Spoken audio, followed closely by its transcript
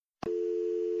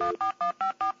Hi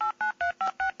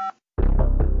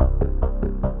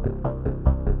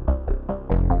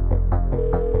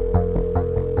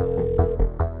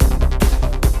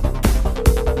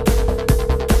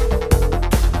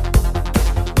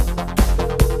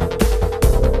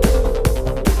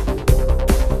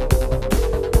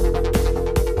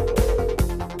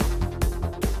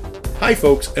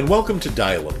folks, and welcome to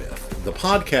Dial-A-Myth, the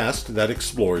podcast that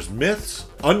explores myths,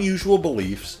 unusual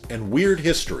beliefs, and weird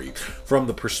history from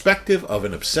the perspective of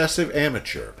an obsessive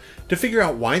amateur to figure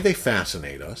out why they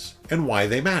fascinate us and why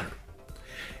they matter.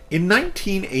 In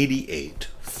 1988,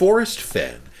 Forrest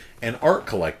Fenn, an art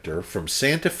collector from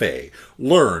Santa Fe,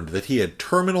 learned that he had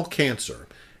terminal cancer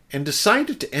and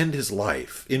decided to end his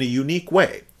life in a unique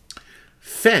way.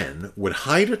 Fenn would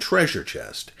hide a treasure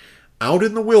chest out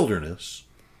in the wilderness,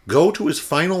 go to his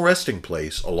final resting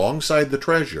place alongside the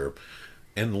treasure,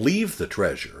 and leave the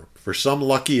treasure for some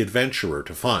lucky adventurer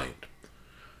to find.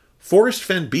 Forrest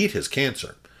Fenn beat his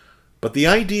cancer, but the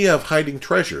idea of hiding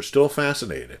treasure still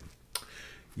fascinated him.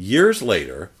 Years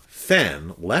later,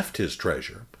 Fenn left his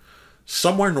treasure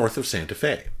somewhere north of Santa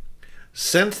Fe.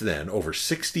 Since then, over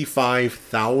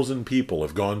 65,000 people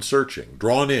have gone searching,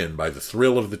 drawn in by the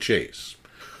thrill of the chase.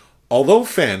 Although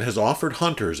Fenn has offered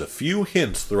hunters a few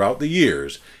hints throughout the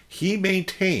years, he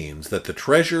maintains that the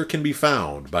treasure can be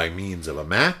found by means of a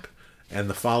map and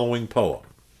the following poem.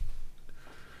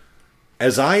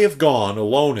 As I have gone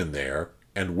alone in there,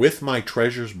 and with my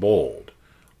treasures bold,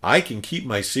 I can keep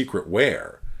my secret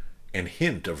where, and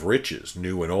hint of riches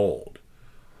new and old.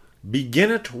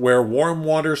 Begin it where warm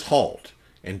waters halt,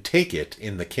 and take it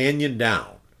in the canyon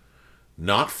down.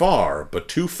 Not far, but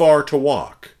too far to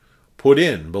walk, put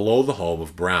in below the home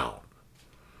of Brown.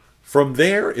 From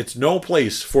there it's no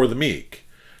place for the meek,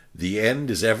 the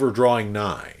end is ever drawing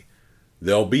nigh.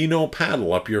 There'll be no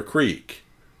paddle up your creek,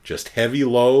 just heavy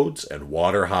loads and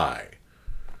water high.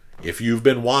 If you've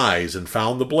been wise and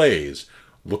found the blaze,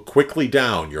 look quickly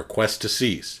down your quest to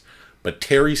cease, but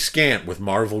tarry scant with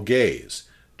marvel gaze,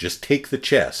 just take the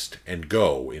chest and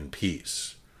go in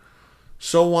peace.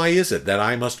 So why is it that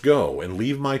I must go and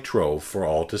leave my trove for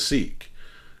all to seek?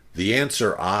 The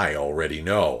answer I already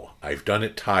know. I've done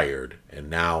it tired, and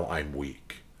now I'm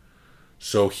weak.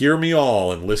 So hear me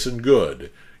all and listen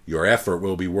good. Your effort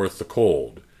will be worth the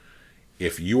cold.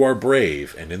 If you are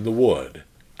brave and in the wood,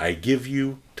 I give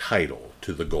you title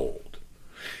to the gold.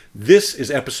 This is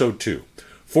episode 2,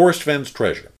 Forrest Fenn's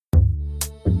Treasure.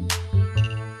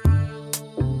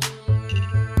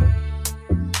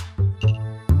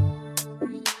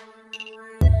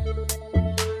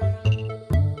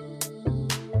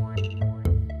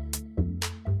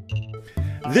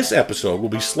 This episode will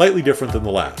be slightly different than the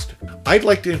last. I'd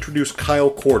like to introduce Kyle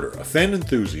Corder, a Fenn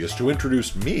enthusiast who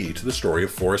introduced me to the story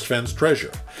of Forrest Fenn's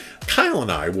treasure. Kyle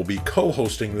and I will be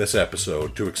co-hosting this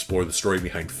episode to explore the story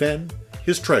behind Fenn,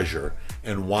 his treasure,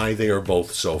 and why they are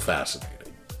both so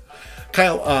fascinating.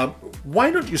 Kyle, why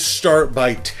don't you start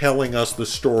by telling us the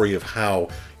story of how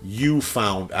you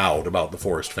found out about the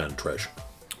Forrest Fenn treasure?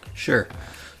 Sure.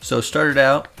 So started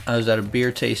out, I was at a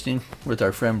beer tasting with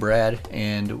our friend Brad,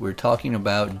 and we're talking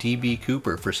about D.B.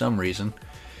 Cooper for some reason,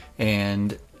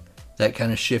 and that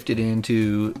kind of shifted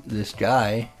into this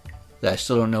guy that I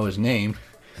still don't know his name,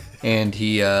 and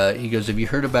he goes, have you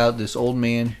heard about this old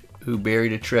man who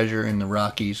buried a treasure in the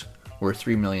Rockies worth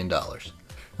 $3 million?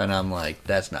 And I'm like,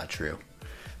 that's not true.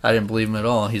 I didn't believe him at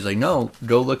all. He's like, no,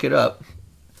 go look it up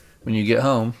when you get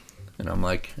home. And I'm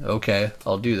like, okay,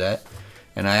 I'll do that.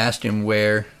 And I asked him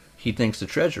where he thinks the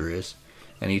treasure is,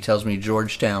 and he tells me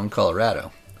Georgetown,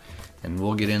 Colorado. And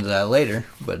we'll get into that later,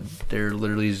 but there's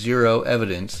literally zero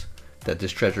evidence that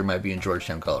this treasure might be in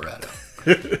Georgetown, Colorado.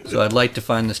 So I'd like to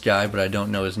find this guy, but I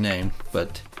don't know his name.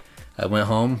 But I went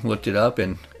home, looked it up,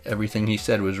 and everything he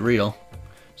said was real.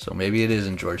 So maybe it is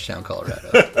in Georgetown, Colorado.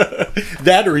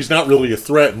 That or he's not really a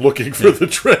threat and looking for the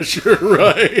treasure,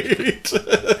 right?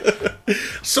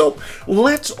 So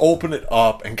let's open it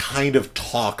up and kind of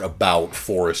talk about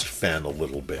Forrest Fenn a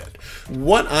little bit.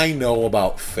 What I know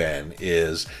about Fenn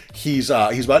is he's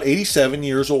about 87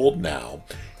 years old now.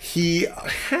 He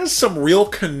has some real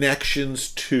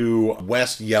connections to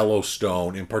West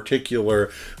Yellowstone in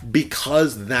particular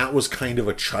because that was kind of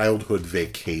a childhood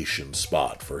vacation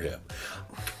spot for him.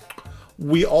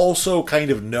 We also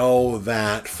kind of know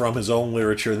that from his own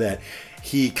literature that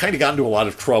he kind of got into a lot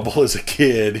of trouble as a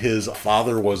kid. His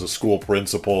father was a school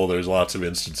principal. There's lots of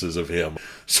instances of him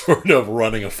sort of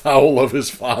running afoul of his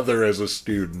father as a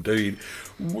student. I mean,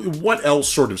 what else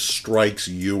sort of strikes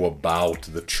you about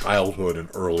the childhood and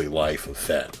early life of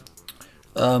Fenn?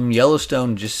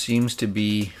 Yellowstone just seems to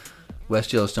be,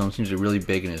 West Yellowstone seems to be really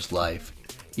big in his life.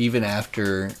 even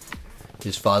after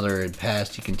his father had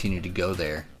passed, he continued to go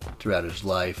there throughout his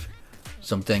life.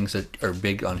 Some things that are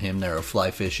big on him there are fly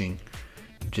fishing.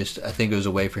 Just, I think it was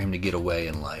a way for him to get away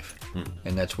in life.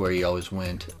 And that's where he always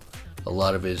went. A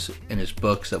lot of in his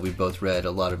books that we both read,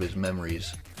 a lot of his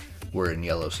memories were in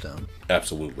Yellowstone.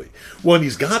 Absolutely. Well, and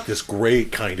he's got this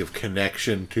great kind of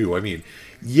connection, too. I mean,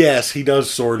 yes, he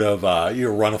does sort of,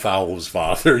 run afoul of his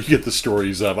father. You get the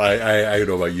stories of, I don't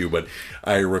know about you, but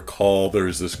I recall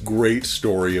there's this great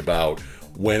story about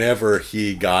whenever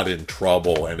he got in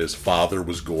trouble and his father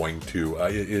was going to,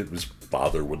 his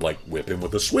father would like whip him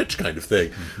with a switch kind of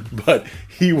thing, but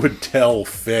he would tell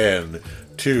Fenn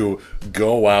to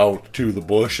go out to the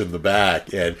bush in the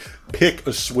back and pick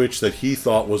a switch that he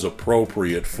thought was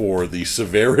appropriate for the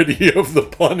severity of the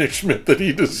punishment that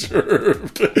he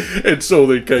deserved. And so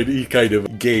he kind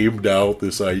of gamed out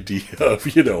this idea of,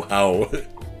 how,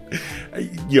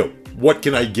 what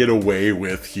can I get away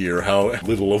with here? How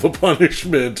little of a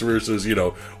punishment versus,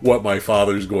 what my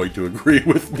father's going to agree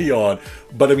with me on.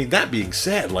 But I mean, that being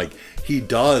said, he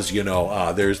does,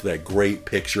 there's that great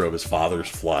picture of his father's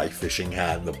fly fishing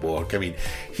hat in the book. I mean,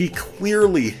 he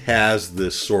clearly has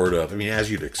this sort of, as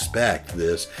you'd expect,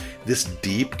 this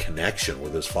deep connection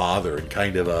with his father and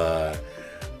kind of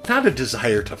not a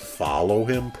desire to follow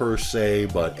him per se,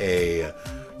 but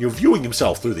viewing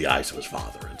himself through the eyes of his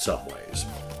father in some ways.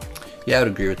 Yeah, I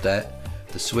would agree with that.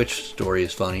 The switch story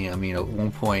is funny. At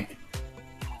one point,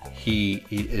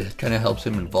 it kind of helps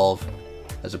him evolve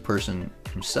as a person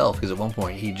himself, because at one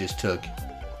point he just took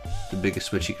the biggest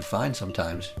switch he could find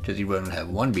sometimes because he wouldn't have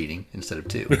one beating instead of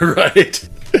two. Right.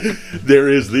 There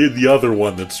is the other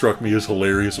one that struck me as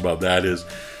hilarious about that is,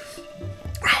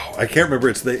 I can't remember.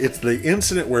 It's the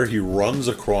incident where he runs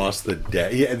across the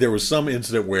desk. Yeah, there was some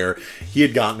incident where he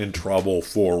had gotten in trouble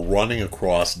for running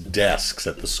across desks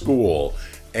at the school,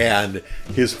 and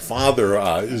his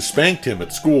father spanked him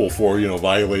at school for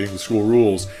violating the school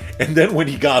rules. And then when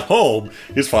he got home,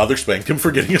 his father spanked him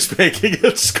for getting a spanking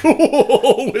at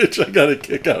school, which I got a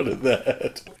kick out of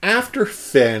that. After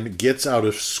Fenn gets out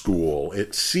of school,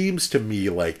 it seems to me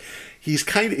like he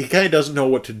kind of doesn't know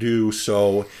what to do,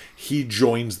 so he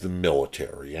joins the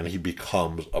military and he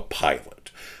becomes a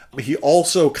pilot. He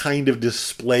also kind of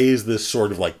displays this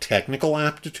sort of technical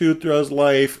aptitude throughout his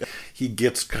life. He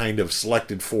gets kind of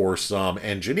selected for some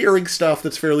engineering stuff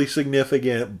that's fairly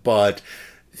significant, but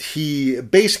he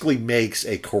basically makes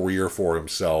a career for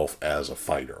himself as a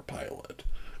fighter pilot.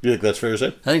 You think that's fair to say?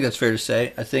 I think that's fair to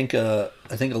say. I think a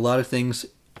lot of things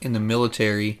in the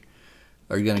military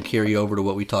are going to carry over to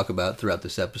what we talk about throughout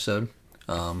this episode.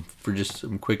 For just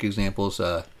some quick examples,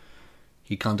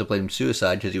 he contemplated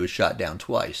suicide because he was shot down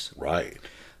twice. Right.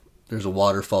 There's a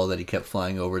waterfall that he kept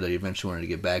flying over that he eventually wanted to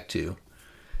get back to,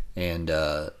 and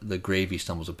the grave he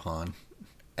stumbles upon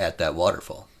at that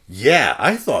waterfall. Yeah,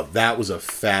 I thought that was a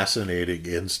fascinating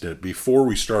incident. Before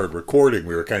we started recording,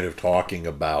 we were kind of talking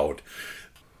about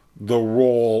the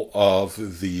role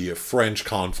of the French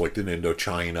conflict in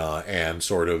Indochina and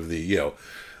sort of the,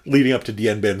 leading up to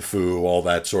Dien Bien Phu, all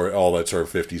that sort of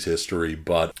 50s history,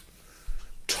 but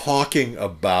talking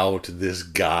about this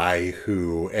guy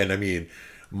who, and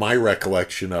my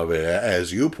recollection of it,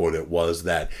 as you put it, was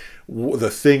that the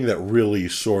thing that really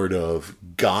sort of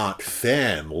got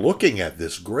Fenn looking at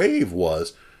this grave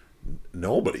was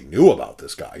nobody knew about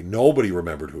this guy. Nobody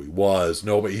remembered who he was.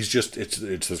 Nobody. It's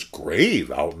this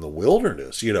grave out in the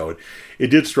wilderness. It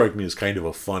did strike me as kind of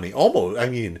a funny, almost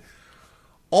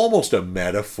a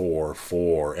metaphor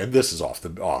for, and this is off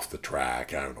the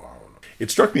track. I don't know. It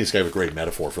struck me as kind of a great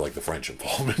metaphor for the French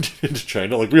involvement into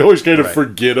China. We always kind of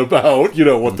forget about,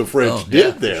 what the French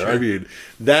did there. Sure.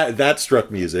 That struck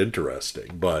me as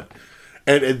interesting. But,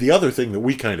 and the other thing that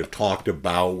we kind of talked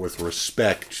about with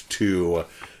respect to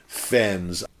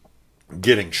Fenn's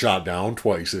getting shot down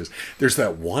twice is there's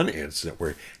that one incident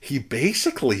where he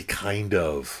basically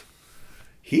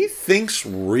he thinks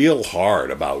real hard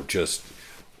about just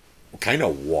kind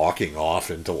of walking off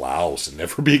into Laos and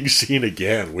never being seen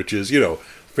again, which is,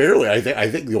 fairly, I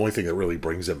think the only thing that really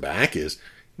brings him back is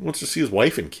he wants to see his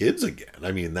wife and kids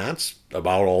again. That's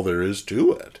about all there is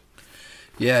to it.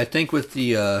 Yeah, I think with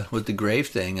the grave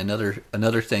thing,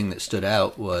 another thing that stood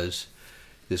out was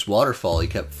this waterfall he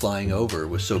kept flying over. It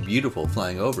was so beautiful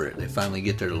flying over it. They finally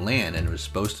get there to land, and it was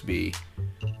supposed to be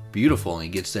beautiful, and he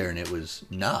gets there and it was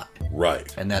not.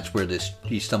 Right. And that's where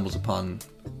he stumbles upon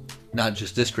not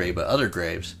just this grave, but other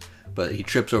graves. But he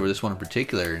trips over this one in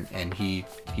particular, and he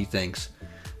thinks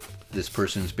this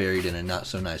person's buried in a not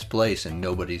so nice place, and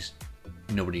nobody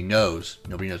knows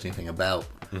anything about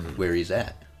where he's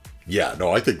at. Yeah,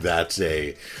 no, I think that's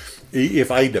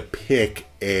if I had to pick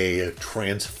a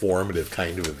transformative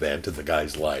kind of event in the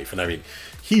guy's life, and I mean,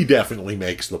 he definitely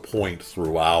makes the point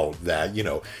throughout that,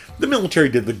 the military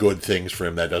did the good things for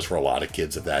him that does for a lot of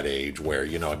kids at that age, where,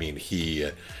 I mean,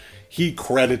 he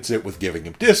credits it with giving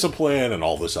him discipline and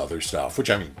all this other stuff, which,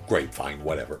 I mean, great, fine,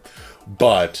 whatever.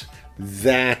 But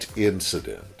that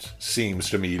incident seems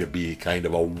to me to be kind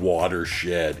of a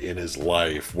watershed in his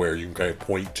life where you can kind of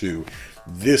point to,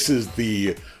 this is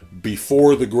the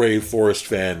before the Grave Forest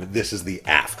Fen, this is the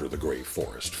after the Grave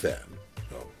Forest Fen.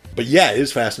 But yeah, it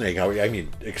is fascinating how, I mean,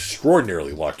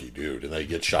 extraordinarily lucky dude, and then he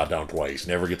gets shot down twice,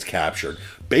 never gets captured,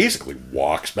 basically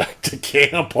walks back to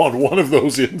camp on one of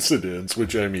those incidents,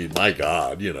 which, I mean, my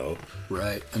God,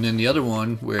 Right. And then the other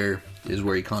one where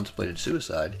he contemplated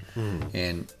suicide,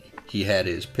 and he had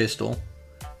his pistol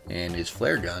and his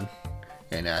flare gun,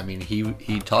 and I mean,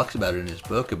 he talks about it in his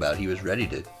book about he was ready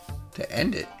to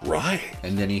end it. Right.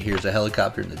 And then he hears a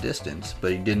helicopter in the distance,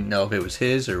 but he didn't know if it was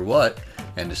his or what,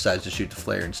 and decides to shoot the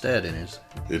flare instead. And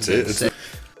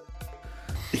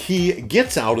he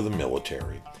gets out of the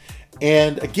military,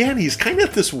 and again, he's kind of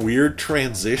at this weird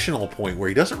transitional point where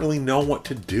he doesn't really know what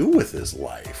to do with his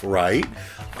life, right?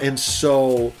 And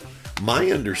so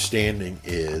my understanding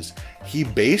is he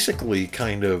basically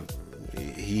kind of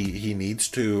he needs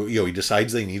to, he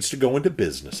decides that he needs to go into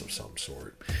business of some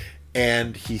sort.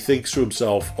 And he thinks to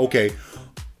himself, okay,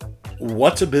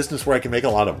 what's a business where I can make a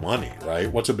lot of money, right?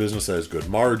 What's a business that has good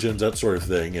margins, that sort of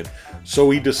thing? And so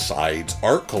he decides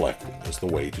art collecting is the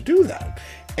way to do that.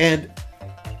 And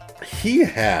he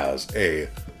has a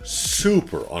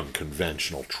super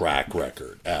unconventional track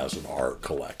record as an art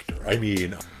collector. I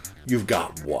mean, you've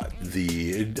got what?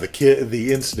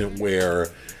 The incident where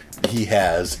he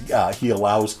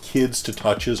allows kids to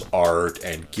touch his art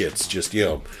and gets just,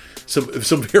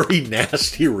 some very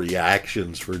nasty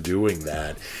reactions for doing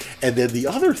that. And then the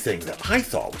other thing that I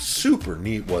thought was super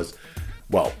neat was,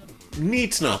 well,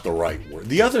 neat's not the right word.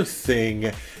 The other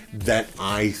thing that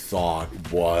I thought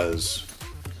was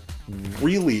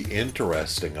really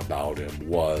interesting about him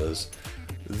was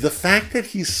the fact that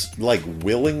he's like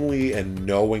willingly and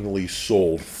knowingly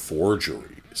sold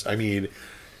forgeries. I mean,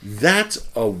 that's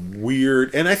a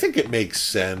weird, and I think it makes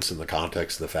sense in the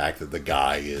context of the fact that the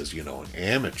guy is, an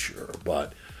amateur,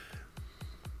 but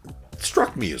it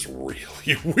struck me as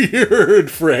really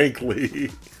weird, frankly.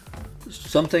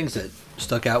 Some things that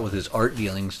stuck out with his art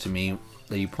dealings to me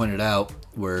that you pointed out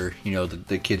were,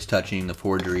 the kids touching the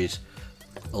forgeries.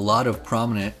 A lot of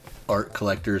prominent art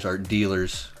collectors, art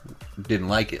dealers didn't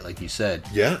like it, like you said.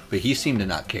 Yeah. But he seemed to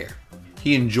not care.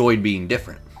 He enjoyed being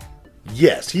different.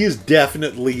 Yes, he is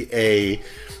definitely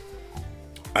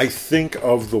I think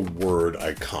of the word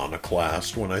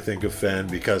iconoclast when I think of Fen,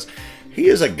 because he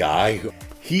is a guy who,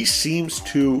 he seems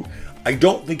to, I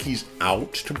don't think he's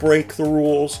out to break the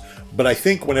rules, but I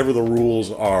think whenever the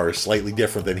rules are slightly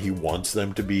different than he wants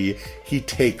them to be, he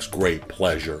takes great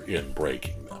pleasure in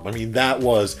breaking them. I mean, that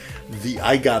was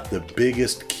I got the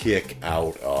biggest kick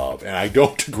out of, and I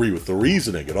don't agree with the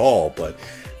reasoning at all, but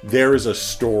there is a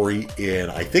story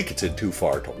I think it's in Too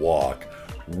Far to Walk,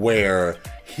 where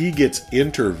he gets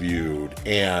interviewed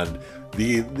and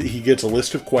he gets a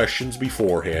list of questions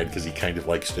beforehand because he kind of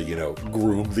likes to,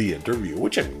 groom the interview,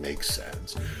 which I mean makes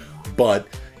sense. But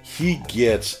he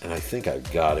gets, and I think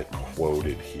I've got it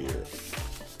quoted here.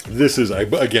 This is, I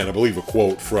believe a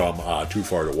quote from Too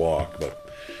Far to Walk, but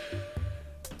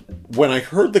when I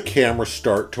heard the camera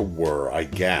start to whir, I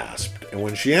gasped. And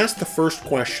when she asked the first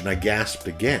question, I gasped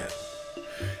again.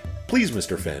 Please,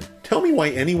 Mr. Fen, tell me why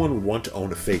anyone would want to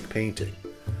own a fake painting.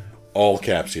 All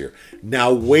caps here.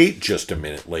 Now wait just a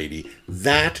minute, lady.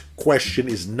 That question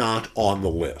is not on the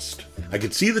list. I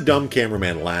could see the dumb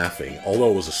cameraman laughing,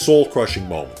 although it was a soul-crushing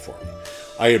moment for me.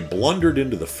 I had blundered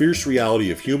into the fierce reality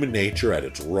of human nature at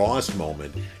its rawest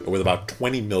moment, and with about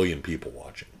 20 million people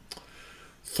watching.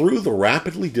 Through the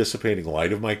rapidly dissipating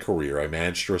light of my career, I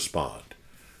managed to respond.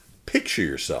 Picture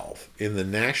yourself in the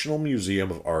National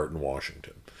Museum of Art in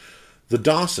Washington. The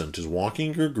docent is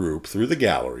walking your group through the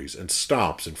galleries and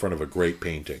stops in front of a great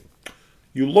painting.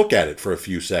 You look at it for a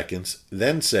few seconds,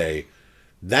 then say,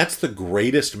 "That's the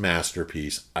greatest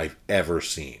masterpiece I've ever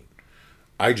seen.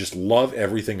 I just love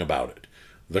everything about it.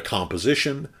 The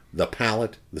composition, the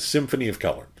palette, the symphony of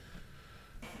color.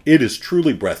 It is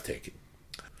truly breathtaking."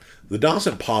 The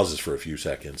docent pauses for a few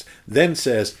seconds, then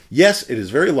says, "Yes, it is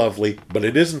very lovely, but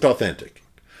it isn't authentic.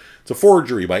 It's a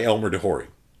forgery by Elmer de Hory."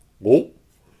 Well,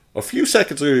 a few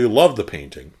seconds ago you loved the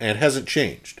painting, and it hasn't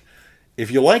changed.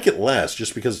 If you like it less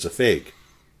just because it's a fake,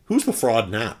 who's the fraud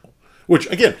now? Which,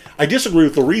 again, I disagree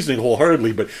with the reasoning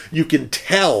wholeheartedly, but you can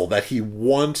tell that he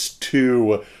wants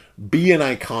to be an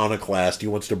iconoclast. He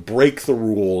wants to break the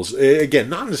rules. Again,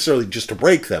 not necessarily just to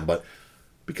break them, but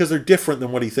because they're different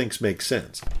than what he thinks makes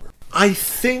sense. I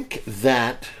think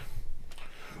that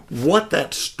what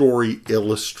that story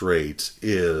illustrates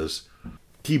is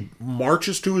he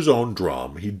marches to his own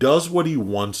drum. He does what he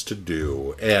wants to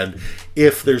do. And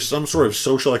if there's some sort of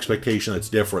social expectation that's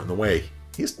different in the way,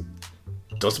 he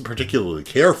doesn't particularly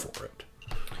care for it.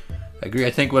 I agree.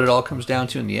 I think what it all comes down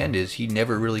to in the end is he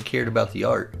never really cared about the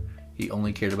art. He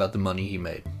only cared about the money he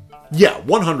made. Yeah,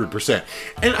 100%.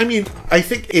 And I mean, I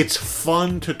think it's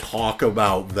fun to talk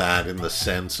about that in the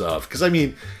sense of, because I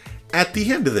mean, at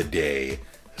the end of the day,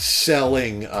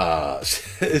 selling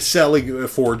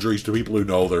forgeries to people who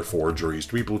know they're forgeries,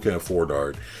 to people who can afford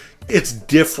art, it's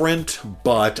different,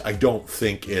 but I don't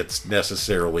think it's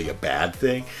necessarily a bad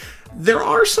thing. There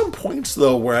are some points,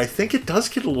 though, where I think it does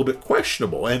get a little bit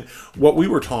questionable. And what we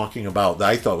were talking about that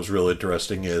I thought was really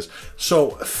interesting is,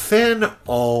 so Fenn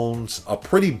owns a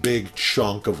pretty big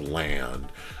chunk of land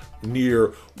near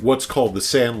what's called the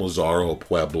San Lazaro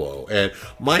Pueblo. And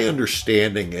my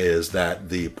understanding is that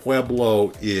the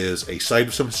Pueblo is a site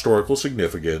of some historical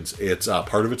significance. It's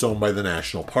part of it's owned by the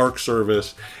National Park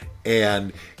Service,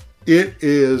 and it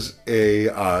is a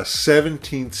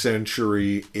 17th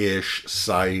century-ish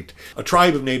site. A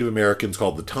tribe of Native Americans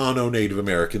called the Tano Native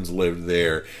Americans lived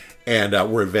there and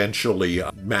were eventually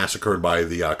massacred by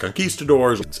the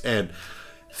conquistadors. And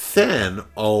Fenn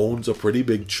owns a pretty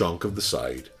big chunk of the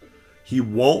site. He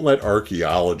won't let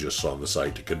archaeologists on the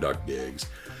site to conduct digs.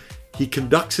 He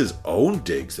conducts his own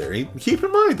digs there. Keep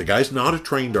in mind, the guy's not a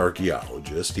trained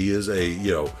archaeologist. He is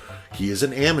he is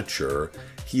an amateur.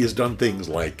 He has done things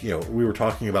like, we were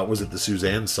talking about, was it the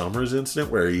Suzanne Summers incident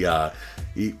where he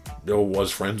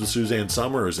was friends with Suzanne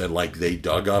Summers and like they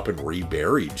dug up and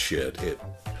reburied shit.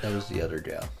 That was the other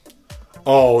gal.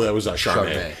 Oh, that was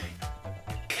Charmaine.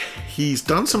 He's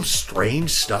done some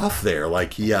strange stuff there.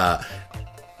 Like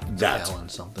that's Allen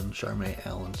something. Charmaine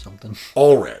Allen something.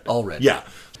 Allred. Yeah.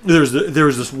 There's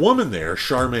this woman there,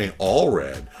 Charmaine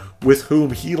Allred, with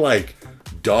whom he like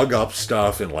dug up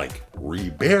stuff and like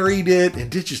reburied it and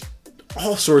did just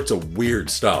all sorts of weird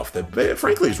stuff that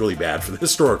frankly is really bad for the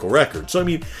historical record. So I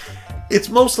mean, it's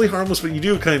mostly harmless, but you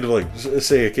do kind of like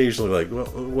say occasionally like,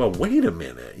 well wait a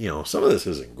minute, some of this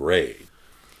isn't great.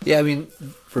 Yeah, I mean,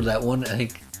 for that one, I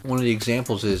think one of the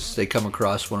examples is they come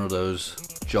across one of those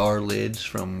jar lids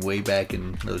from way back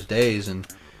in those days, and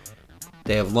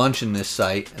they have lunch in this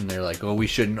site, and they're like, oh, we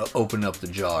shouldn't open up the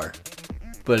jar.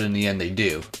 But in the end, they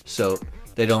do. So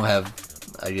they don't have,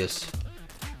 I guess,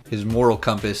 his moral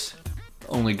compass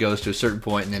only goes to a certain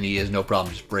point, and then he has no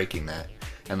problem just breaking that.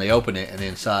 And they open it, and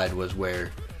inside was where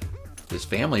his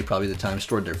family, probably at the time,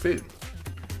 stored their food.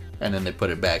 And then they put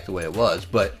it back the way it was.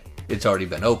 But it's already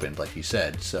been opened, like you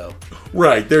said, so.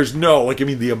 Right, there's no,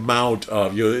 the amount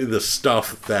of, the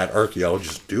stuff that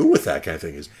archaeologists do with that kind of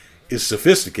thing is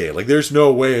sophisticated. Like, there's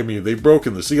no way, they've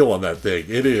broken the seal on that thing.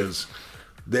 It is,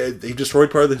 they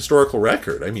destroyed part of the historical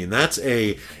record. That's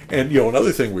and,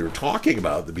 another thing we were talking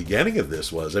about at the beginning of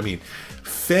this was,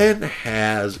 Fenn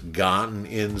has gotten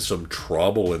in some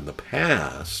trouble in the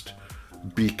past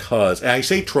because, and I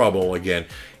say trouble, again,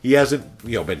 he hasn't,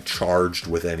 been charged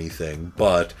with anything,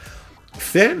 but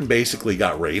Fenn basically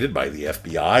got raided by the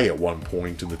FBI at one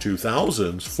point in the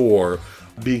 2000s for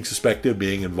being suspected of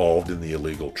being involved in the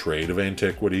illegal trade of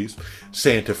antiquities.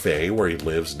 Santa Fe, where he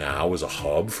lives now, is a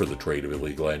hub for the trade of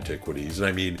illegal antiquities.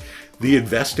 And the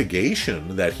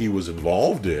investigation that he was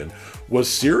involved in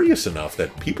was serious enough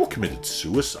that people committed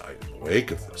suicide in the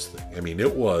wake of this thing.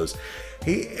 It was...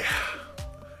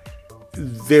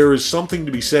 There is something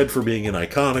to be said for being an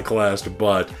iconoclast,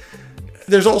 but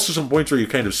there's also some points where you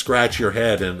kind of scratch your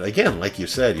head, and again, like you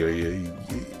said,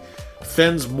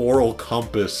 Fenn's moral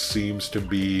compass seems to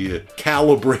be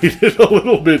calibrated a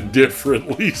little bit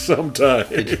differently sometimes.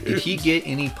 Did he get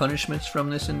any punishments from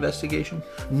this investigation?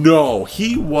 No,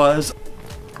 he was,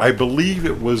 I believe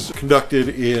it was conducted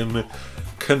in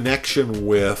connection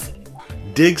with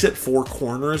digs at Four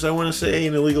Corners, I want to say,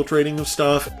 in illegal trading of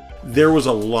stuff. There was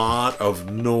a lot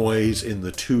of noise in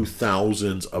the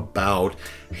 2000s about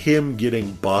him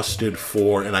getting busted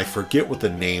for, and I forget what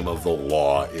the name of the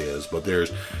law is, but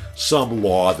there's some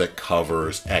law that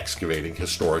covers excavating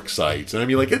historic sites.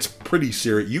 And it's pretty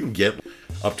serious. You can get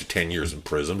up to 10 years in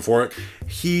prison for it.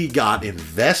 He got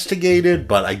investigated,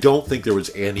 but I don't think there was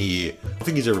I don't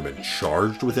think he's ever been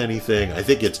charged with anything. I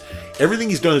think everything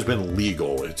he's done has been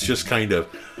legal. It's just kind of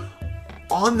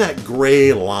on that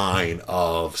gray line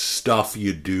of stuff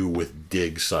you do with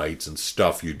dig sites and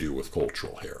stuff you do with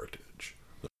cultural heritage.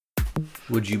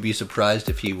 Would you be surprised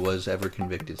if he was ever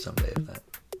convicted someday of that?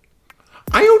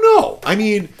 I don't know. I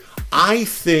mean, I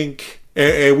think,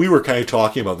 and we were kind of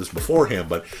talking about this beforehand,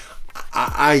 but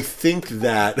I think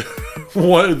that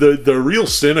the real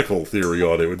cynical theory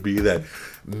on it would be that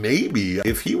maybe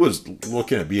if he was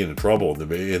looking at being in trouble in the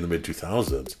mid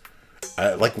 2000s,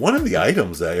 like one of the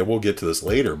items that, and we'll get to this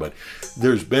later, but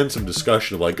there's been some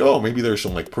discussion of like, oh, maybe there's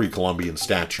some like pre-Columbian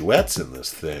statuettes in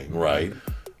this thing, right?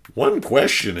 One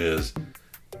question is,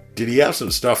 did he have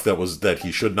some stuff that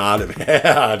he should not have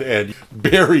had and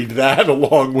buried that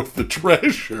along with the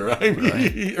treasure? I mean,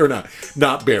 right. Or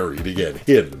not buried again,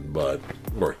 hidden,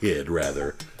 or hid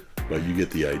rather, but you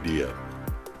get the idea.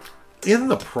 In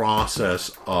the process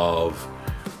of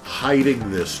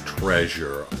hiding this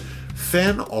treasure,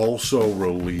 Fenn also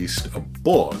released a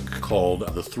book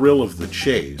called The Thrill of the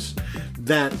Chase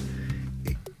that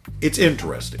it's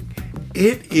interesting.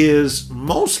 It is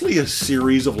mostly a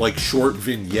series of like short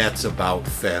vignettes about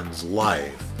Fenn's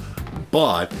life,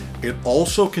 but it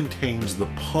also contains the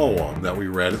poem that we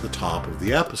read at the top of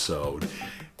the episode.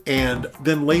 And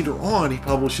then later on, he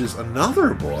publishes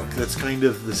another book that's kind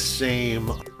of the same.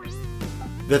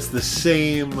 That's the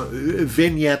same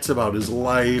vignettes about his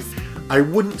life. I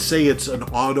wouldn't say it's an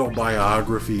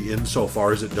autobiography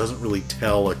insofar as it doesn't really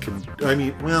tell It's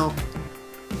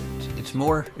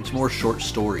more short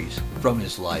stories from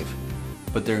his life,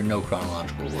 but they're in no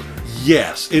chronological order.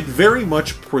 Yes, it very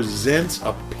much presents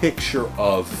a picture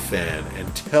of Fenn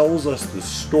and tells us the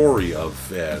story of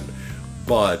Fenn,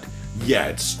 but yeah,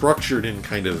 it's structured in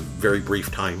kind of very brief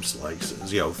time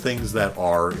slices, things that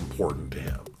are important to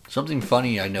him. Something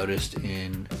funny I noticed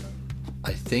in,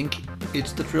 I think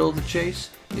it's The Thrill of the Chase,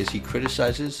 is he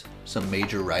criticizes some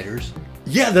major writers.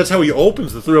 Yeah, that's how he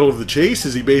opens The Thrill of the Chase,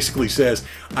 is he basically says,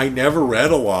 I never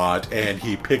read a lot, and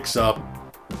he picks up,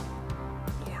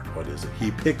 Lord, what is it?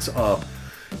 He picks up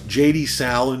J.D.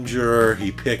 Salinger,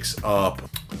 he picks up,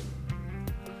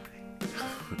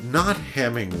 not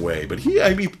Hemingway, but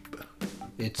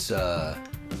it's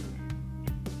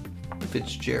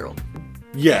Fitzgerald.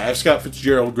 Yeah, F. Scott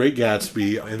Fitzgerald, Great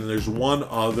Gatsby, and there's one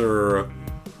other,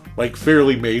 like,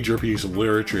 fairly major piece of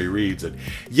literature he reads. And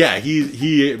yeah,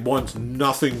 he wants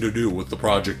nothing to do with the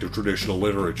project of traditional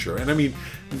literature. And I mean,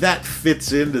 that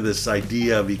fits into this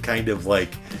idea of he kind of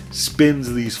like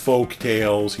spins these folk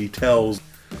tales. He tells,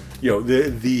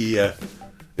 the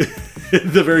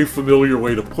very familiar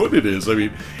way to put it is, I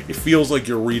mean, it feels like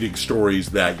you're reading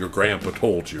stories that your grandpa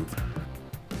told you.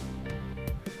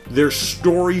 They're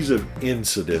stories of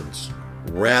incidents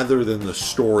rather than the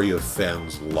story of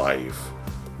Fenn's life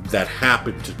that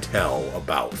happen to tell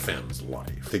about Fenn's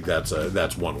life. I think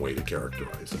that's one way to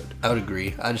characterize it. I would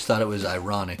agree. I just thought it was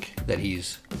ironic that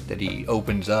he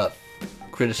opens up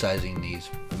criticizing these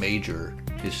major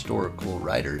historical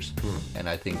writers, and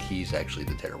I think he's actually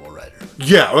the terrible writer.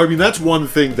 Yeah, I mean, that's one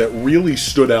thing that really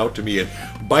stood out to me, and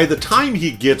by the time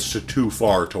he gets to Too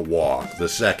Far to Walk, the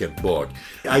second book,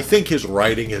 I think his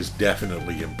writing has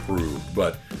definitely improved,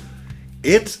 but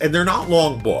and they're not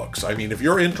long books. I mean, if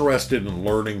you're interested in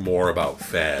learning more about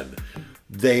Fenn,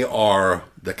 they are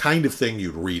the kind of thing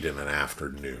you'd read in an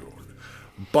afternoon.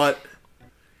 But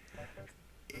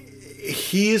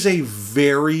he is a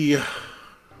very...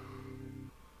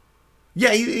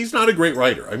 Yeah, he's not a great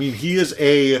writer. I mean,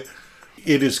 it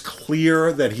is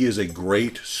clear that he is a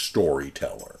great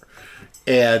storyteller.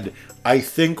 And I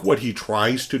think what he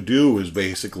tries to do is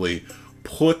basically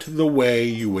put the way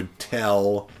you would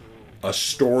tell a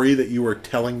story that you are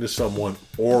telling to someone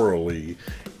orally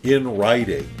in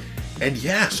writing. And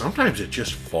yeah, sometimes it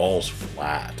just falls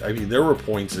flat. I mean, there were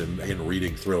points in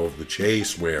reading Thrill of the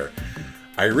Chase where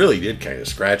I really did kind of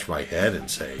scratch my head and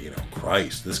say,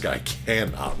 Christ, this guy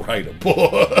cannot write a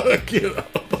book.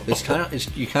 It's kind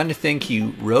of, you kind of think he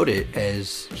wrote it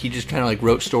as he just kind of like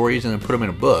wrote stories and then put them in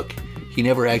a book. He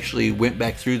never actually went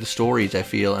back through the stories, I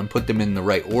feel, and put them in the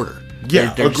right order.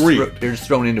 Yeah, agreed. They're just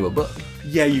thrown into a book.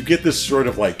 Yeah, you get this sort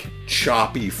of like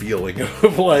choppy feeling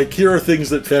of like, here are things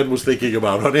that Fenn was thinking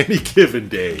about on any given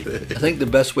day. I think the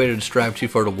best way to describe Too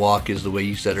Far to Walk is the way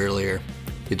you said earlier.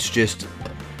 It's just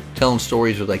telling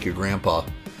stories with like your grandpa.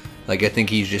 Like, I think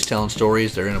he's just telling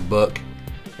stories, they're in a book,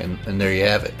 and there you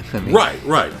have it. I mean,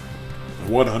 right.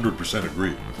 100%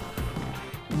 agree.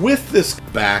 With this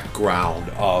background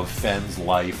of Fenn's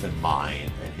life and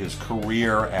mine and his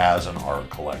career as an art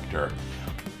collector,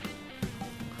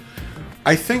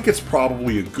 I think it's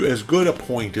probably as good a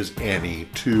point as any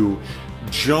to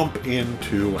jump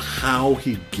into how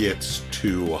he gets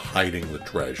to hiding the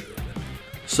treasure.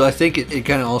 So I think it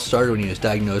kind of all started when he was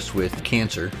diagnosed with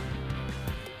cancer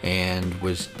and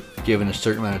was given a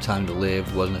certain amount of time to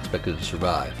live, wasn't expected to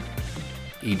survive.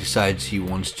 He decides he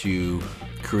wants to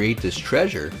create this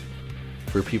treasure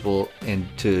for people and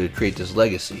to create this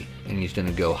legacy, and he's going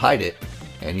to go hide it,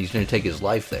 and he's going to take his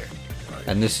life there. Right.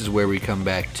 And this is where we come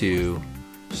back to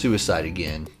suicide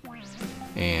again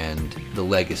and the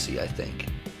legacy, I think.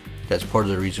 That's part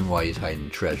of the reason why he's hiding the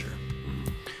treasure.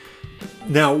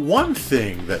 Now, one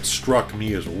thing that struck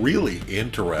me as really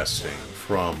interesting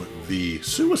from the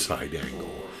suicide angle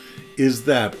is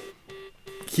that,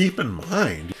 keep in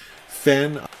mind,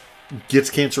 Fenn gets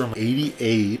cancer in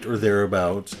 88 or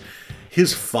thereabouts.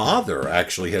 His father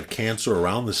actually had cancer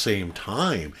around the same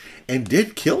time and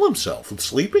did kill himself with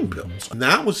sleeping pills. And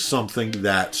that was something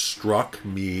that struck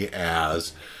me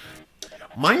as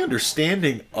my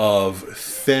understanding of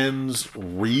Fenn's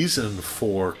reason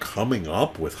for coming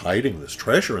up with hiding this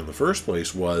treasure in the first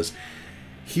place was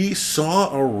he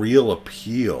saw a real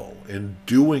appeal in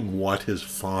doing what his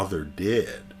father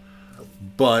did.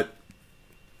 But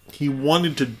he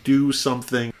wanted to do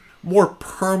something more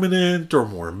permanent or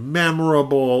more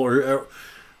memorable or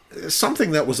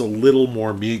something that was a little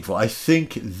more meaningful. I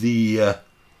think the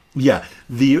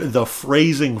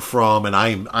phrasing from, and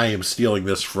I am stealing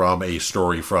this from a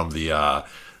story from the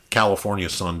California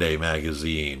Sunday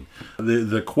magazine.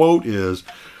 The quote is,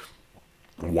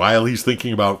 while he's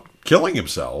thinking about killing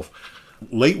himself,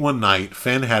 late one night,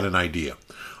 Fenn had an idea.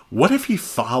 What if he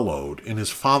followed in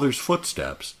his father's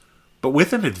footsteps, but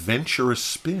with an adventurous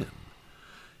spin?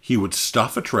 He would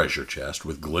stuff a treasure chest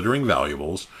with glittering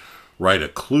valuables, write a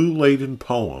clue-laden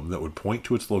poem that would point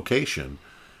to its location,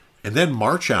 and then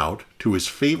march out to his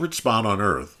favorite spot on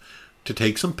Earth to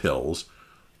take some pills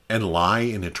and lie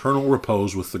in eternal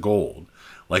repose with the gold,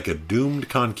 like a doomed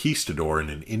conquistador in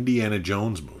an Indiana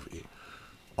Jones movie.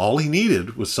 All he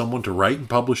needed was someone to write and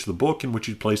publish the book in which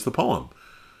he'd place the poem,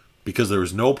 because there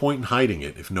was no point in hiding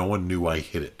it if no one knew I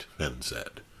hid it, Fenn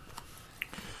said.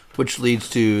 Which leads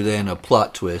to then a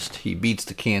plot twist. He beats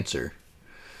the cancer.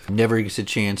 Never gets a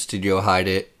chance to go hide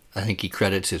it. I think he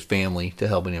credits his family to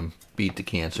helping him beat the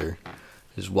cancer.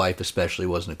 His wife especially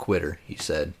wasn't a quitter, he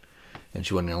said, and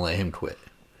she wasn't going to let him quit.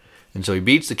 And so he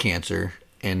beats the cancer,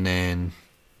 and then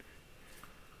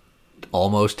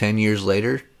almost 10 years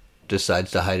later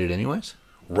decides to hide it anyways.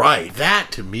 Right. That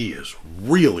to me is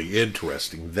really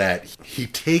interesting, that he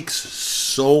takes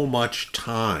so much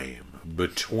time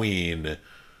between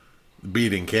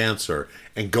beating cancer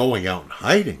and going out and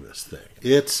hiding this thing.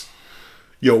 It's,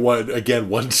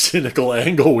 one cynical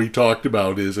angle we talked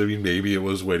about is, maybe it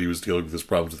was when he was dealing with his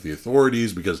problems with the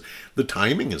authorities, because the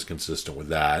timing is consistent with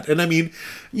that. And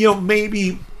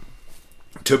maybe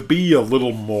to be a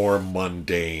little more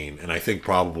mundane, and I think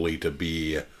probably to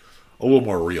be a little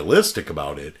more realistic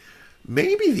about it,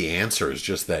 maybe the answer is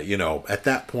just that, at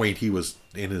that point he was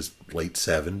in his late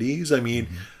 70s.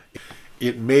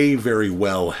 It may very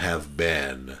well have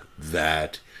been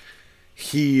that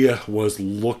he was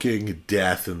looking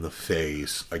death in the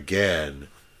face again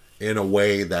in a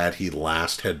way that he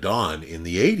last had done in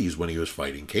the 80s when he was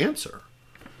fighting cancer.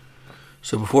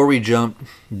 So before we jump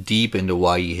deep into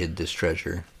why he hid this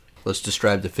treasure, let's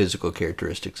describe the physical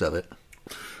characteristics of it.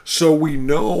 So we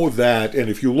know that, and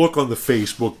if you look on the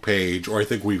Facebook page, or I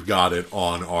think we've got it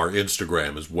on our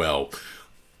Instagram as well,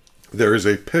 there is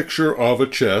a picture of a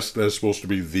chest that is supposed to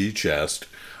be the chest.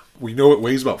 We know it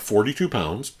weighs about 42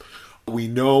 pounds. We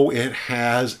know it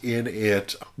has in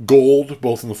it gold,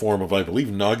 both in the form of, I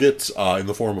believe, nuggets, in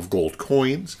the form of gold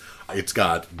coins. It's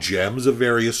got gems of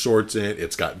various sorts in it.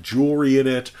 It's got jewelry in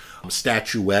it,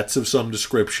 statuettes of some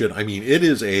description. It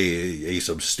is a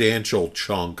substantial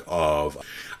chunk of...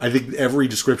 I think every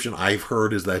description I've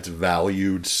heard is that it's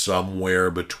valued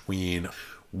somewhere between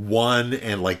 $1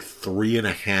 and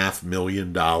 $3.5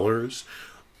 million. I'm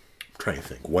trying to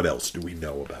think, what else do we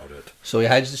know about it? So he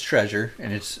hides this treasure,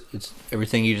 and it's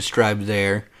everything you described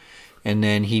there, and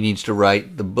then he needs to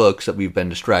write the books that we've been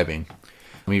describing.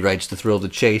 He writes The Thrill of the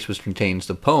Chase, which contains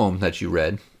the poem that you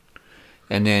read,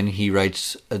 and then he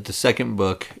writes the second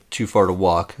book, Too Far to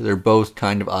Walk. They're both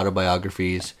kind of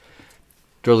autobiographies.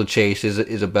 Thrill of the Chase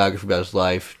is a biography about his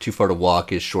life. Too Far to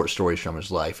Walk is short stories from his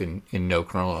life in no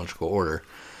chronological order.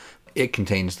 It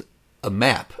contains a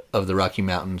map of the Rocky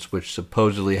Mountains, which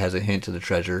supposedly has a hint to the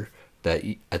treasure that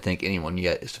I think anyone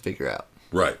yet is to figure out.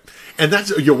 Right. And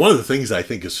that's one of the things I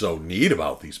think is so neat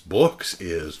about these books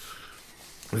is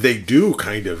they do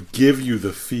kind of give you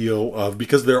the feel of,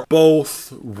 because they're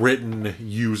both written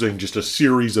using just a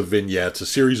series of vignettes, a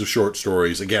series of short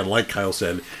stories. Again, like Kyle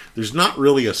said, there's not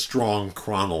really a strong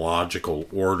chronological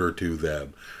order to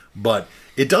them, but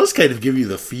it does kind of give you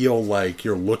the feel like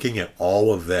you're looking at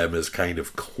all of them as kind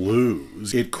of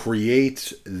clues. It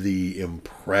creates the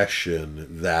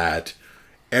impression that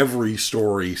every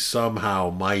story somehow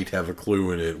might have a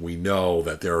clue in it. We know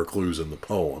that there are clues in the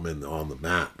poem and on the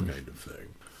map kind of thing.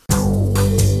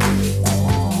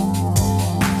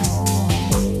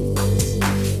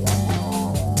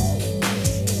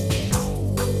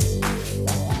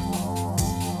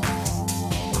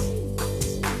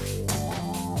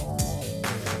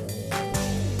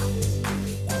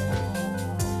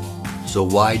 So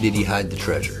why did he hide the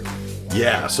treasure?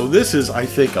 Yeah, so this is, I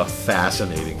think, a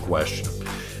fascinating question.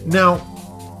 Now,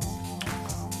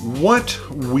 what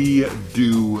we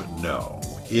do know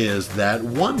is that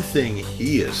one thing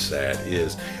he has said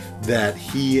is that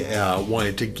he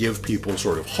wanted to give people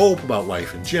sort of hope about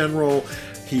life in general.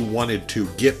 He wanted to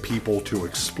get people to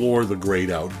explore the great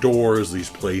outdoors,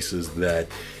 these places that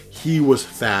he was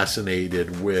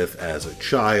fascinated with as a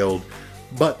child.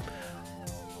 But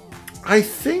I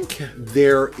think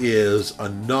there is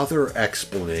another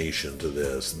explanation to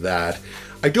this that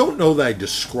I don't know that I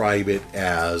describe it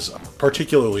as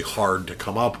particularly hard to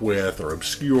come up with or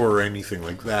obscure or anything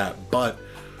like that, but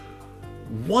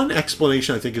one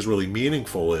explanation I think is really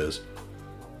meaningful is,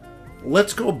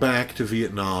 let's go back to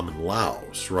Vietnam and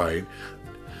Laos, right?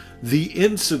 The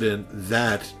incident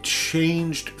that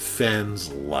changed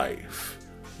Phen's life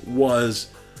was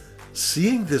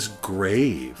seeing this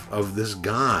grave of this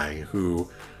guy who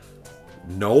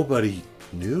nobody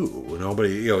knew,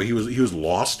 he was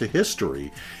lost to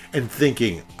history, and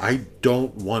thinking, I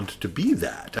don't want to be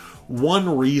that.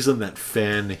 One reason that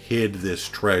Phen hid this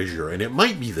treasure, and it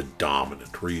might be the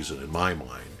dominant reason in my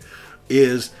mind,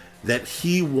 is that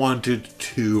he wanted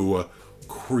to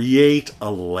create a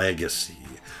legacy,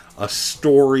 a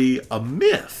story, a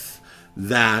myth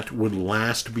that would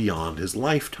last beyond his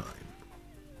lifetime.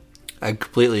 I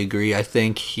completely agree. I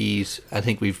think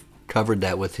we've covered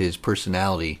that with his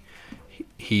personality.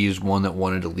 He's one that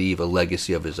wanted to leave a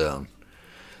legacy of his own.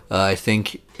 I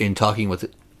think in talking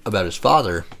about his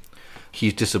father,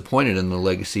 he's disappointed in the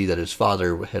legacy that his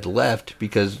father had left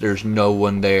because there's no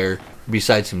one there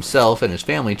besides himself and his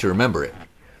family to remember it.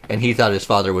 And he thought his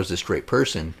father was this great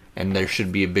person and there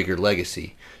should be a bigger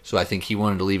legacy. So I think he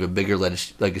wanted to leave a bigger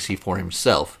legacy for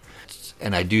himself.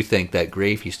 And I do think that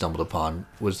grave he stumbled upon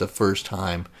was the first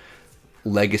time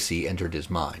legacy entered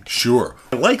his mind. Sure.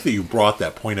 I like that you brought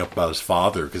that point up about his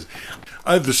father, because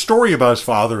the story about his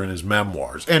father in his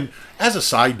memoirs, and as a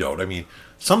side note, I mean,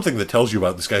 something that tells you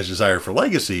about this guy's desire for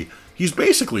legacy, he's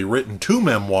basically written 2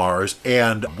 memoirs,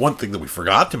 and one thing that we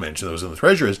forgot to mention that was in the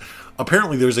treasure is,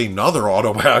 apparently there's another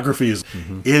autobiography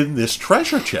in this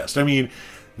treasure chest. I mean,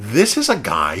 this is a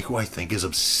guy who I think is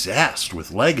obsessed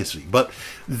with legacy. But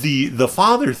the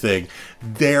father thing,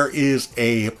 there is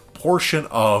a portion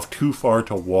of Too Far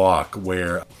to Walk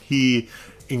where he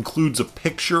includes a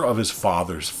picture of his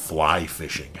father's fly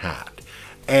fishing hat.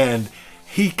 And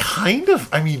he kind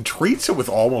of, treats it with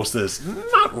almost this,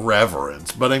 not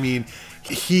reverence, but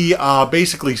he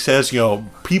basically says,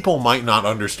 people might not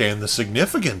understand the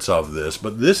significance of this,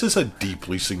 but this is a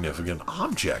deeply significant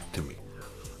object to me.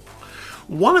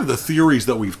 One of the theories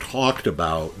that we've talked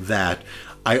about that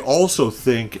I also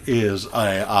think is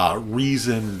a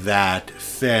reason that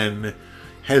Phen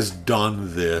has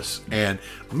done this, and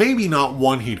maybe not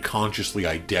one he'd consciously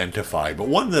identify, but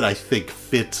one that I think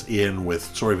fits in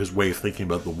with sort of his way of thinking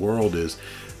about the world, is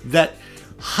that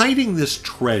hiding this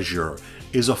treasure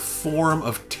is a form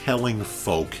of telling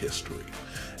folk history.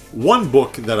 One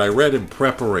book that I read in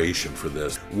preparation for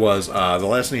this was, the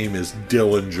last name is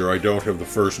Dillinger, I don't have the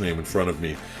first name in front of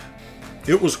me.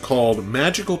 It was called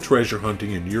Magical Treasure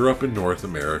Hunting in Europe and North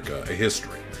America, A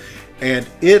History. And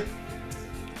it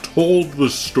told the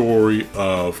story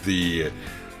of the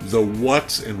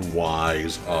whats and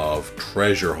whys of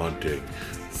treasure hunting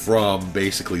from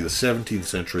basically the 17th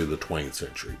century to the 20th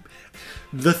century.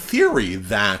 The theory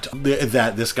that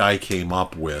this guy came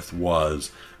up with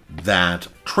was that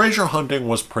treasure hunting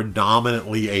was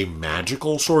predominantly a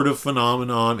magical sort of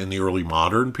phenomenon in the early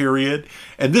modern period,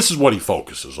 and this is what he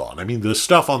focuses on. The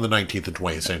stuff on the 19th and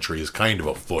 20th century is kind of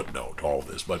a footnote to all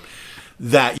this, but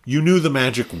that you knew the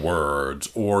magic words,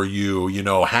 or you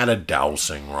had a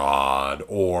dowsing rod,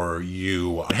 or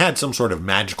you had some sort of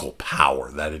magical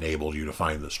power that enabled you to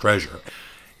find this treasure.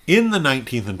 In the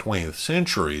 19th and 20th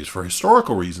centuries, for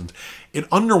historical reasons, it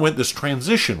underwent this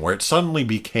transition where it suddenly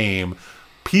became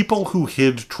people who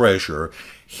hid treasure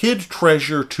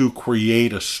to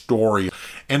create a story,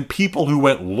 and people who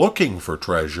went looking for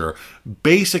treasure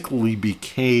basically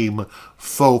became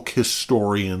folk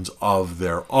historians of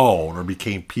their own, or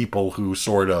became people who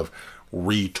sort of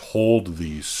retold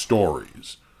these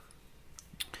stories.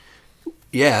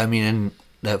 Yeah, and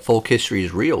that folk history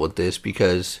is real with this,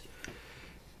 because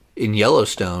in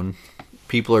Yellowstone,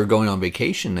 people are going on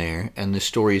vacation there, and the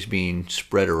story is being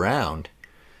spread around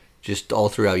just all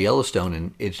throughout Yellowstone,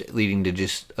 and it's leading to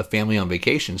just a family on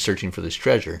vacation searching for this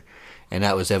treasure. And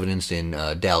that was evidenced in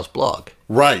Dal's blog.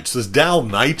 Right. So this Dal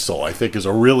Neitzel, I think, is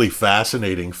a really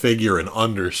fascinating figure in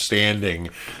understanding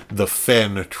the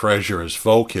Fenn treasure's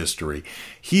folk history.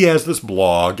 He has this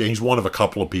blog, and he's one of a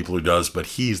couple of people who does, but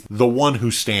he's the one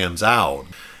who stands out.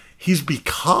 He's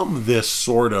become this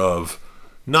sort of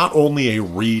not only a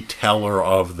reteller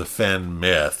of the Fenn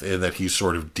myth, in that he's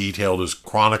sort of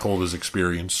chronicled his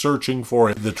experience searching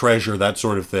for the treasure, that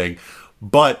sort of thing,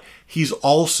 but he's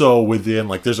also within,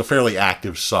 like, there's a fairly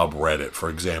active subreddit, for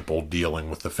example,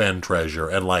 dealing with the Fenn treasure,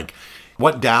 and, like,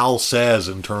 what Dal says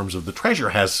in terms of the treasure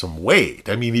has some weight.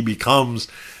 I mean, he becomes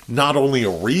not only a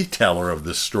reteller of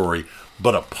this story,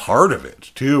 but a part of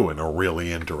it, too, in a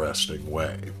really interesting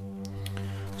way.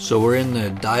 So we're in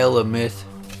the Dial of Myth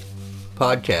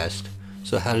podcast.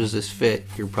 So how does this fit?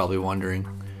 You're probably wondering.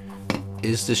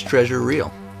 Is this treasure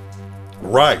real?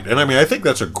 Right. And I mean, I think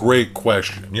that's a great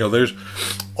question. You know, there's,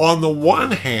 on the one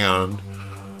hand,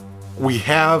 we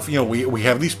have, you know, we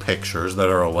have these pictures that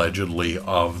are allegedly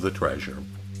of the treasure.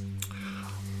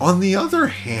 On the other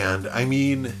hand, I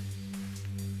mean,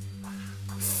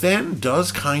 Fenn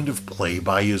does kind of play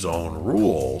by his own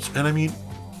rules. And I mean,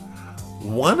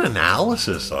 one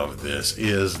analysis of this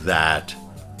is that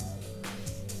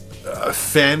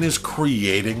Fenn is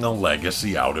creating a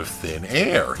legacy out of thin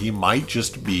air. He might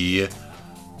just be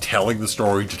telling the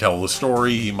story to tell the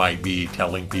story. He might be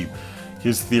telling people,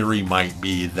 his theory might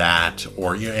be that,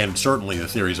 or, and certainly the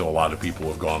theories of a lot of people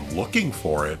who have gone looking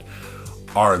for it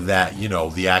are that, you know,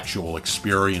 the actual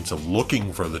experience of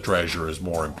looking for the treasure is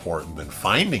more important than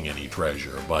finding any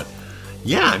treasure. But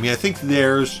yeah, I mean, I think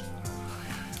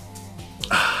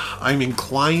I'm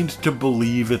inclined to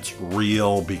believe it's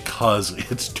real because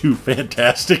it's too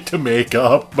fantastic to make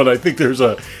up, but I think there's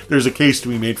a case to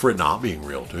be made for it not being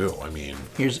real too. I mean,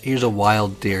 here's a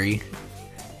wild theory.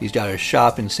 He's got a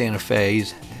shop in Santa Fe.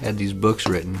 He's had these books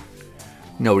written.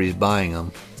 Nobody's buying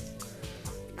them.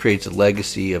 Creates a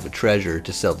legacy of a treasure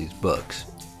to sell these books.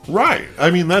 Right.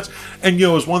 I mean, that's, and you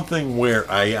know, it's one thing where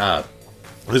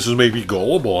this is maybe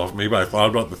gullible. Maybe I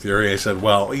thought about the theory. I said,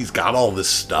 well, he's got all this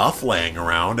stuff laying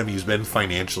around and he's been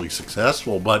financially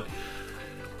successful, but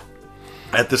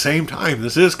at the same time,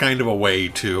 this is kind of a way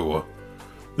to,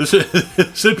 this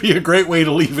would be a great way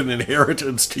to leave an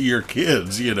inheritance to your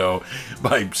kids, you know,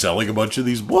 by selling a bunch of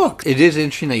these books. It is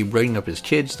interesting that you bring up his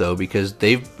kids, though, because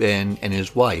they've been, and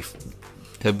his wife,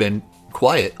 have been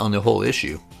quiet on the whole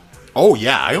issue. Oh,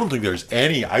 yeah. I don't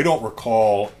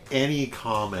recall any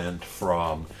comment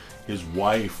from his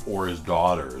wife or his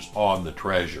daughters on the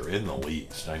treasure in the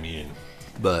least. I mean,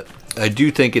 but I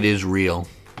do think it is real.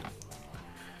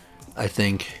 I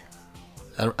think,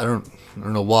 I don't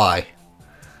know why,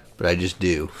 but I just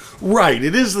do. Right.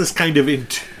 It is this kind of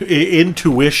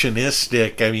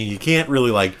intuitionistic. I mean, you can't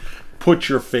really, like, put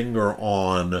your finger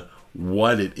on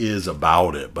what it is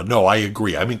about it. But no, I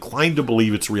agree. I'm inclined to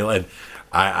believe it's real, and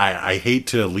I hate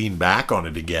to lean back on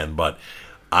it again, but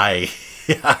I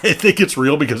think it's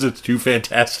real because it's too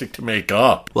fantastic to make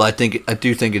up. Well, I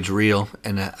do think it's real,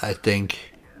 and I think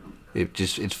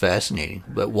it's fascinating.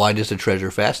 But why does the treasure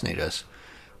fascinate us?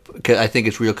 Because I think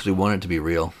it's real because we want it to be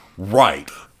real. Right.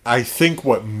 I think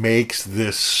what makes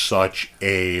this such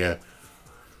a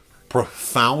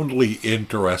profoundly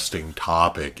interesting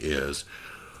topic is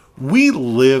we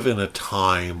live in a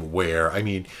time where, I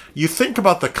mean, you think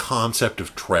about the concept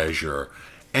of treasure,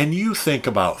 and you think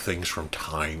about things from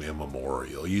time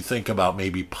immemorial. You think about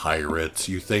maybe pirates,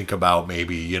 you think about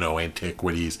maybe, you know,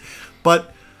 antiquities,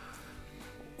 but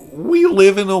we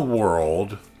live in a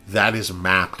world that is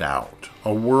mapped out,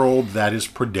 a world that is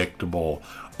predictable,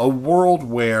 a world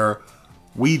where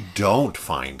we don't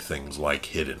find things like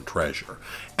hidden treasure.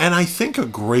 And I think a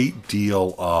great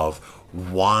deal of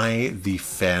why the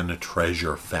Fenn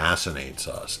treasure fascinates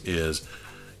us is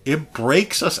it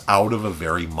breaks us out of a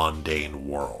very mundane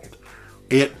world.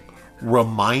 It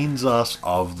reminds us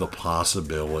of the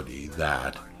possibility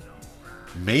that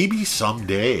maybe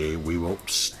someday we will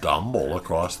stumble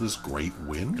across this great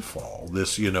windfall.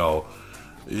 This, you know,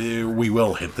 we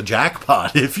will hit the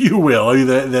jackpot, if you will.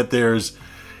 That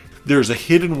there's a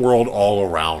hidden world all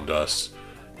around us.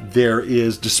 There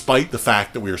is, despite the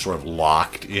fact that we are sort of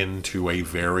locked into a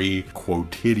very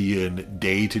quotidian,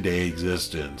 day-to-day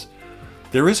existence,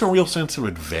 there is a real sense of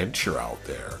adventure out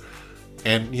there.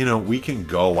 And, you know, we can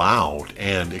go out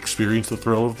and experience the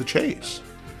thrill of the chase.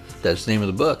 That's the name of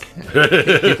the book.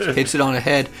 It hits it on the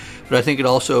head, but I think it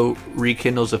also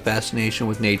rekindles a fascination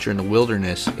with nature and the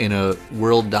wilderness in a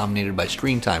world dominated by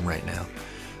screen time right now.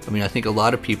 I mean, I think a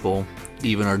lot of people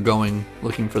even are going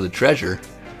looking for the treasure,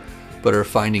 but are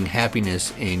finding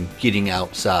happiness in getting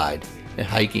outside and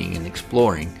hiking and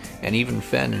exploring. And even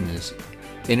Fenn in his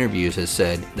interviews has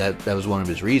said that that was one of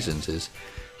his reasons, is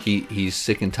he's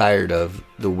sick and tired of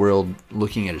the world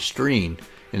looking at a screen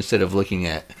instead of looking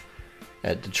at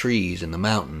the trees and the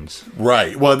mountains.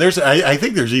 Right. Well, I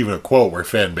think there's even a quote where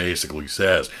Fenn basically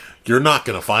says, you're not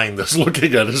going to find this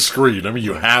looking at a screen. I mean,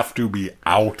 you have to be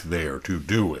out there to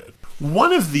do it.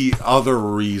 One of the other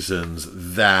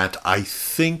reasons that I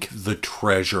think the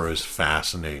treasure is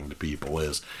fascinating to people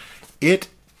is it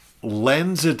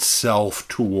lends itself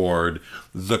toward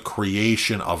the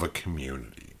creation of a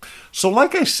community. So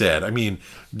like I said, I mean,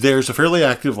 there's a fairly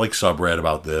active subreddit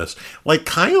about this. Like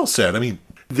Kyle said, I mean,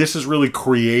 this is really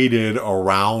created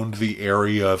around the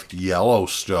area of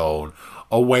Yellowstone,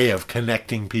 a way of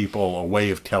connecting people, a way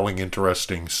of telling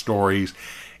interesting stories.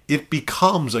 It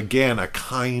becomes, again, a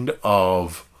kind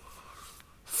of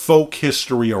folk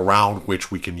history around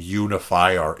which we can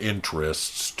unify our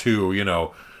interests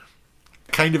to,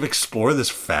 kind of explore this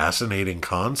fascinating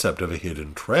concept of a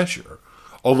hidden treasure.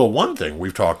 Although one thing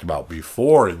we've talked about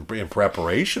before in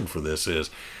preparation for this is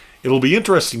it'll be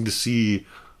interesting to see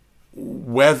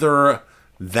whether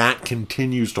that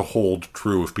continues to hold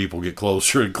true if people get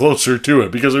closer and closer to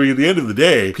it. Because, I mean, at the end of the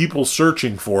day, people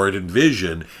searching for it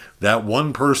envision that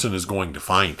one person is going to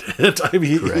find it. I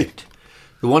mean, correct.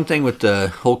 The one thing with the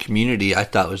whole community I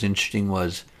thought was interesting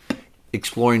was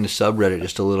exploring the subreddit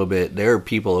just a little bit. There are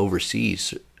people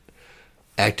overseas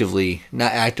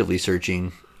not actively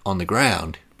searching on the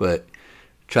ground, but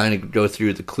trying to go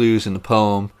through the clues in the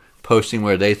poem, posting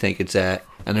where they think it's at,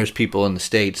 and there's people in the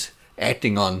States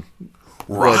acting on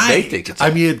what they think it's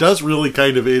at. I mean, it does really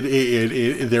kind of,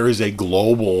 there is a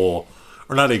global,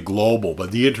 or not a global,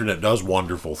 but the internet does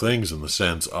wonderful things in the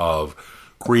sense of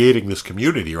creating this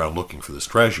community around looking for this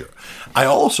treasure. I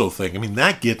also think, I mean,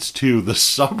 that gets to the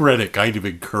subreddit kind of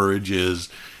encourages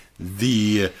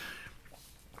the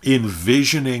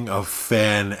envisioning of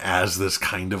Fenn as this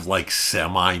kind of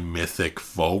semi-mythic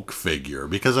folk figure.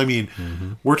 Because, I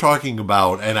mean, we're talking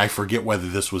about, and I forget whether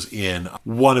this was in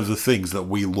one of the things that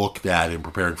we looked at in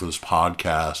preparing for this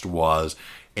podcast, was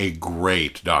a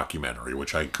great documentary,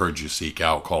 which I encourage you to seek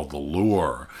out, called The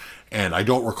Lure. And I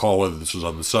don't recall whether this was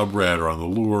on the subreddit or on The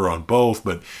Lure or on both,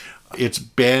 but it's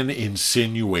been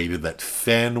insinuated that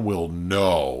Fenn will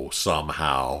know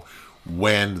somehow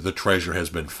when the treasure has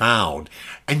been found.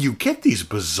 And you get these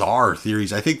bizarre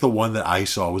theories. I think the one that I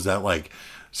saw was that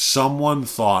someone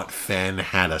thought Fenn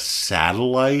had a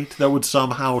satellite that would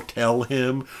somehow tell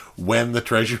him when the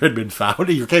treasure had been found. And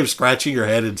you're kind of scratching your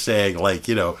head and saying,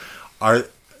 who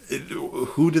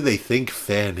do they think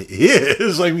Fenn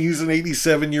is? I mean, he's an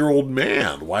 87-year-old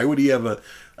man. Why would he have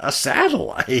a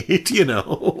satellite,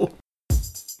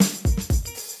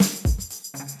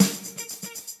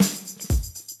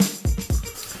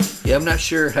 Yeah, I'm not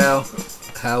sure how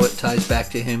it ties back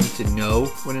to him to know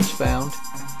when it's found.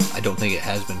 I don't think it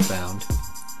has been found.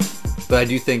 But I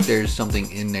do think there's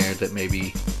something in there that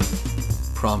maybe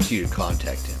prompts you to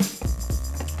contact him.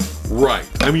 Right.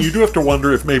 I mean, you do have to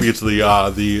wonder if maybe it's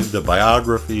the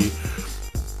biography.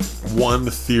 One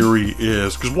theory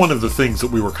is, because one of the things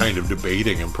that we were kind of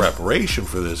debating in preparation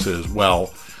for this is,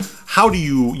 well, how do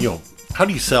you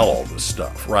sell all this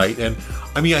stuff, right? And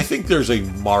I mean, I think there's a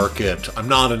market. I'm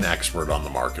not an expert on the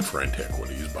market for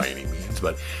antiquities by any means,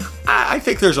 but I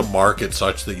think there's a market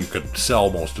such that you could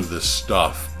sell most of this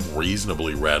stuff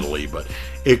reasonably readily, but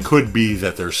it could be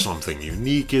that there's something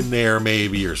unique in there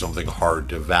maybe, or something hard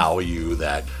to value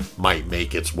that might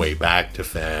make its way back to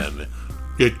Fenn.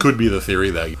 It could be the theory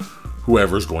that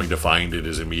whoever's going to find it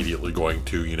is immediately going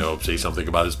to, say something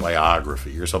about his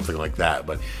biography or something like that.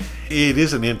 But it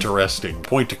is an interesting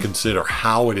point to consider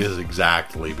how it is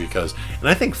exactly, because, and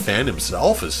I think Fenn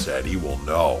himself has said he will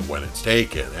know when it's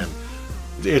taken. And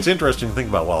it's interesting to think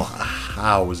about, well,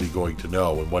 how is he going to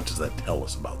know, and what does that tell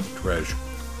us about the treasure?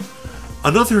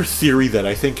 Another theory that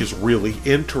I think is really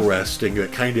interesting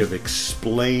that kind of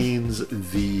explains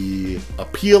the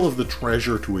appeal of the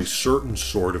treasure to a certain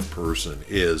sort of person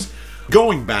is,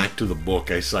 going back to the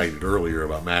book I cited earlier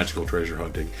about magical treasure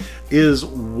hunting, is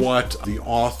what the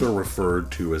author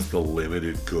referred to as the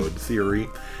limited good theory.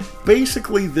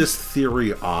 Basically, this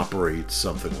theory operates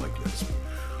something like this.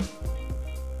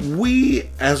 We,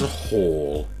 as a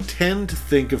whole, tend to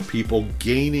think of people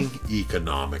gaining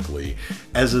economically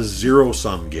as a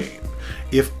zero-sum game.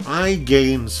 If I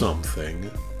gain something,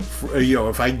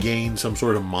 if I gain some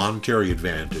sort of monetary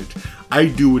advantage, I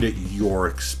do it at your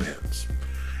expense.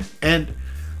 And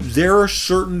there are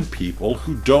certain people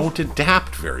who don't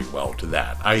adapt very well to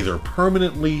that, either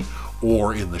permanently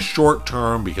or in the short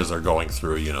term because they're going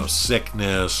through,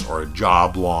 sickness or a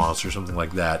job loss or something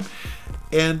like that.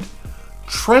 And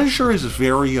treasure is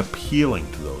very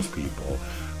appealing to those people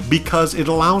because it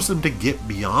allows them to get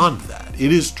beyond that.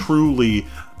 It is truly,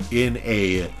 in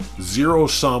a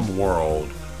zero-sum world,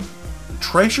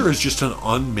 treasure is just an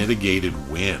unmitigated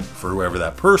win for whoever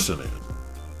that person is.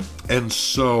 And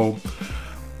so,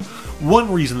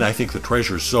 one reason that I think the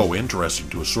treasure is so interesting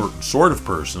to a certain sort of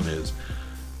person is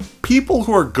people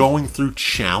who are going through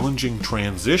challenging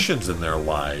transitions in their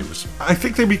lives. I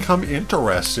think they become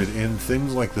interested in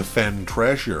things like the Fenn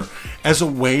treasure as a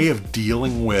way of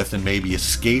dealing with and maybe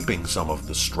escaping some of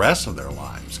the stress of their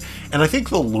lives. And I think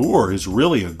the lure is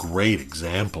really a great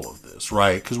example of this,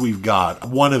 right? Because we've got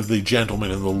one of the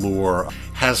gentlemen in the lure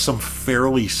has some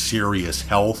fairly serious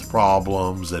health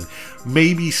problems and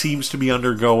maybe seems to be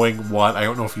undergoing I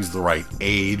don't know if he's the right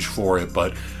age for it,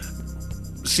 but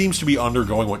seems to be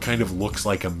undergoing what kind of looks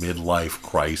like a midlife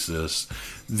crisis.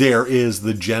 There is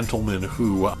the gentleman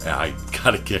who, I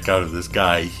got a kick out of this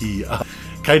guy. He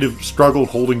kind of struggled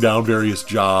holding down various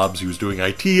jobs. He was doing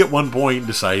IT at one point,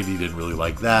 decided he didn't really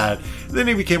like that. Then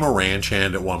he became a ranch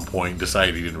hand at one point,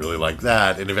 decided he didn't really like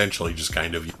that, and eventually just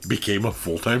kind of became a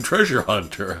full-time treasure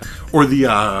hunter. Or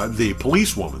the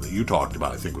policewoman that you talked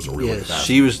about, I think, was a really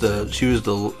she was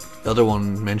the other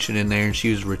one mentioned in there, and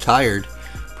she was retired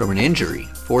from an injury,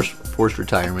 forced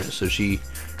retirement. So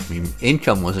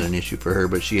income wasn't an issue for her,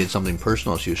 but she had something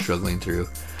personal she was struggling through,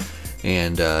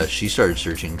 and she started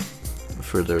searching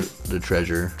for the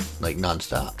treasure like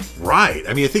nonstop. Right.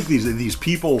 I think these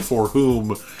people for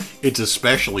whom it's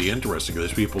especially interesting,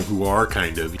 there's people who are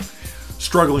kind of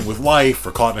struggling with life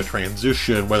or caught in a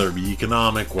transition, whether it be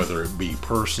economic, whether it be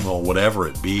personal, whatever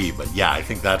it be. But yeah, I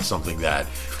think that's something that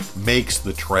makes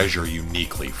the treasure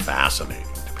uniquely fascinating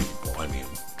to people.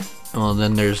 Well,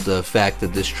 then there's the fact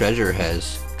that this treasure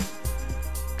has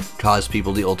caused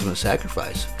people the ultimate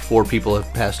sacrifice. 4 people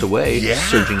have passed away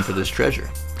searching for this treasure.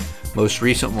 Most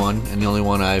recent one, and the only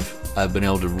one I've been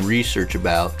able to research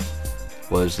about,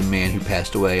 was the man who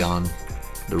passed away on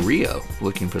the Rio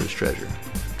looking for this treasure.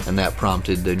 And that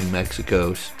prompted the New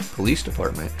Mexico Police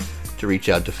Department to reach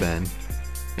out to Fenn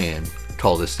and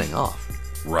call this thing off.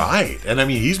 Right. And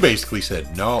he's basically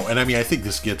said no. And I think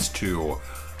this gets to,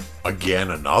 again,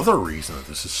 another reason that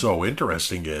this is so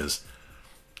interesting is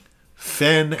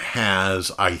Fenn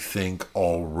has, I think,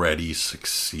 already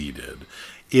succeeded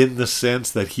in the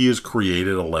sense that he has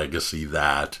created a legacy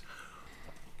that,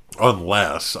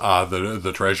 unless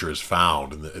the treasure is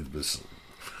found,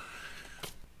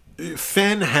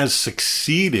 Fenn has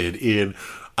succeeded in,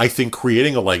 I think,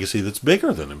 creating a legacy that's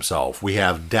bigger than himself. We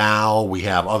have Dal, we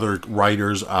have other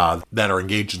writers that are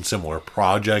engaged in similar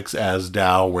projects as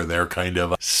Dal, where they're kind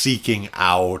of seeking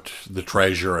out the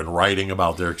treasure and writing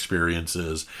about their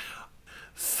experiences.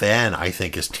 Fenn, I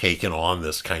think, has taken on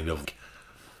this kind of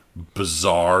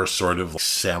bizarre sort of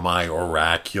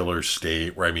semi-oracular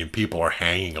state where, people are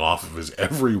hanging off of his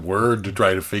every word to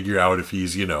try to figure out if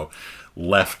he's,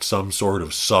 left some sort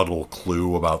of subtle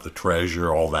clue about the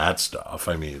treasure, all that stuff.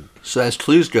 So as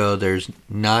clues go, there's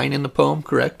 9 in the poem,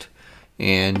 correct?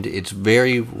 And it's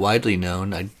very widely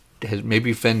known.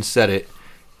 Maybe Fenn said it.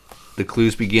 The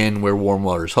clues begin where warm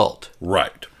waters halt.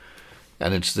 Right.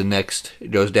 And it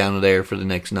goes down there for the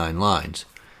next 9 lines.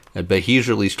 But he's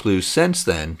released clues since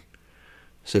then.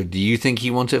 So do you think he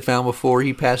wants it found before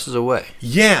he passes away?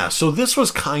 Yeah, so this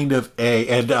was kind of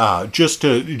just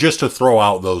to throw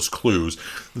out those clues,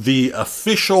 the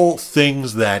official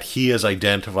things that he has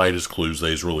identified as clues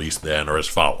that he's released then are as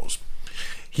follows.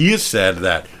 He has said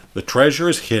that the treasure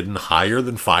is hidden higher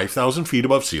than 5,000 feet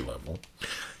above sea level.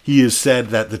 He has said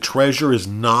that the treasure is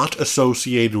not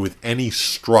associated with any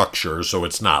structure, so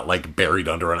it's not like buried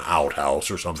under an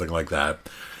outhouse or something like that.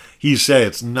 He said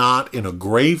it's not in a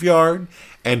graveyard,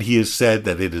 and he has said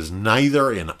that it is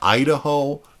neither in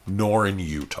Idaho nor in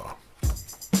Utah.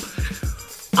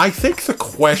 I think the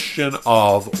question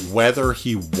of whether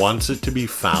he wants it to be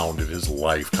found in his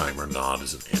lifetime or not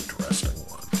is an interesting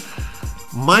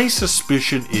one. My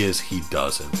suspicion is he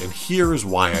doesn't, and here is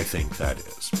why I think that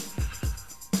is.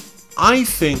 I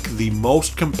think the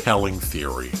most compelling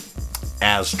theory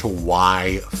as to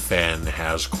why Fenn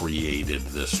has created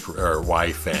this, or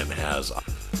why Fenn has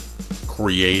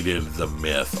created the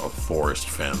myth of Forrest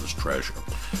Fenn's treasure,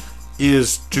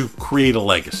 is to create a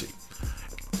legacy.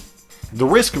 The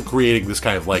risk of creating this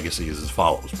kind of legacy is as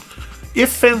follows. If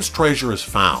Fenn's treasure is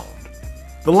found,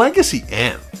 the legacy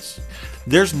ends.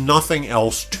 There's nothing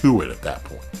else to it at that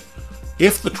point.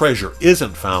 if the treasure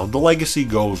isn't found, the legacy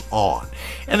goes on.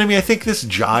 And I mean, I think this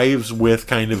jives with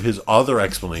kind of his other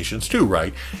explanations too,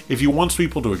 right? If he wants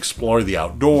people to explore the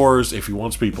outdoors, if he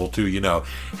wants people to,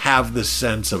 have this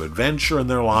sense of adventure in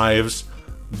their lives,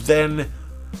 then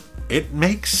it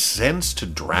makes sense to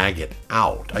drag it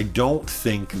out. I don't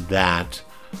think that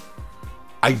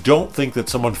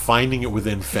someone finding it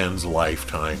within Fenn's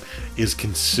lifetime is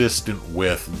consistent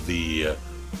with the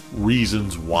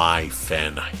reasons why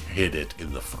Fenn hid it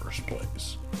in the first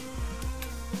place.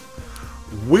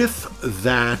 With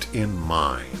that in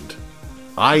mind,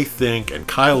 I think, and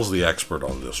Kyle's the expert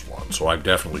on this one, so I'm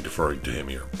definitely deferring to him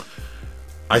here.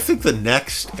 I think the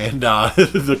next, and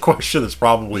the question that's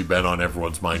probably been on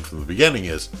everyone's mind from the beginning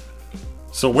is,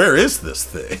 so where is this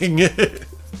thing?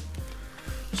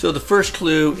 So the first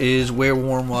clue is where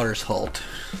warm waters halt.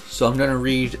 So I'm going to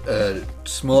read a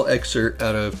small excerpt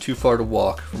out of Too Far to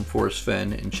Walk from Forrest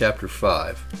Fenn in Chapter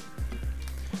 5.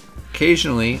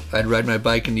 Occasionally, I'd ride my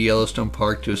bike into Yellowstone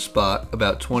Park to a spot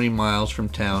about 20 miles from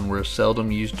town where a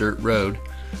seldom used dirt road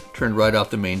turned right off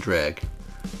the main drag.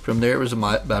 From there, it was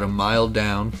about a mile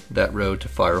down that road to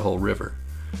Firehole River.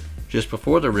 Just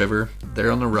before the river,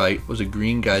 there on the right, was a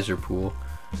green geyser pool,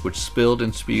 which spilled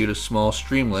and spewed a small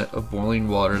streamlet of boiling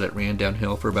water that ran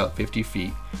downhill for about 50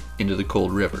 feet into the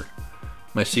cold river,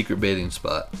 my secret bathing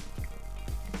spot.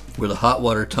 Where the hot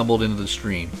water tumbled into the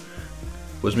stream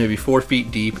was maybe 4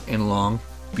 feet deep and long.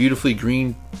 Beautifully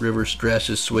green river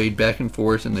stretches swayed back and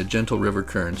forth in the gentle river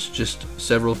currents, just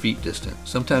several feet distant.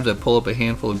 Sometimes I'd pull up a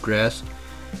handful of grass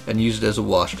and use it as a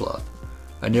washcloth.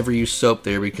 I never used soap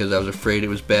there because I was afraid it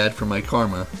was bad for my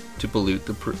karma to pollute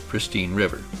the pristine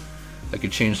river. I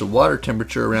could change the water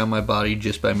temperature around my body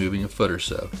just by moving a foot or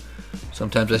so.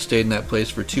 Sometimes I stayed in that place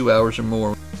for 2 hours or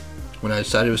more. When I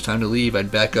decided it was time to leave, I'd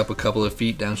back up a couple of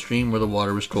feet downstream where the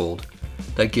water was cold.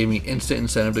 That gave me instant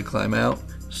incentive to climb out,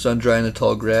 sun dry in the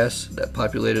tall grass that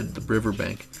populated the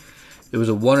riverbank. It was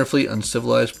a wonderfully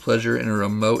uncivilized pleasure in a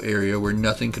remote area where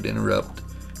nothing could interrupt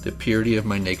the purity of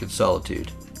my naked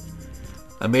solitude.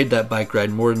 I made that bike ride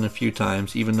more than a few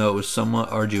times, even though it was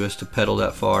somewhat arduous to pedal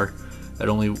that far at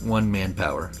only one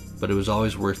manpower, but it was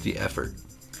always worth the effort.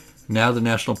 Now the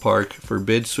national park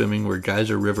forbids swimming where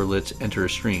geyser riverlets enter a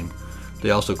stream. They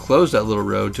also close that little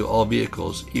road to all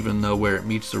vehicles, even though where it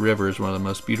meets the river is one of the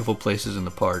most beautiful places in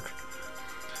the park.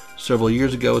 Several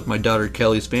years ago with my daughter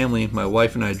Kelly's family, my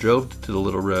wife and I drove to the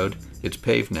little road, it's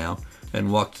paved now,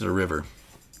 and walked to the river.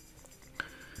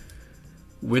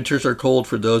 Winters are cold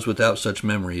for those without such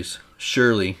memories.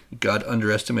 Surely, God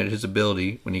underestimated his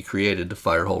ability when he created the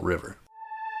Firehole River.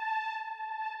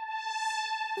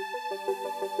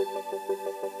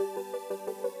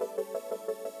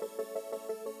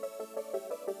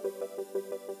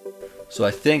 So I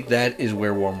think that is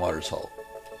where warm waters halt.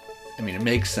 I mean, it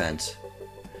makes sense.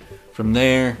 From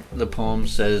there, the poem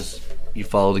says you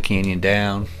follow the canyon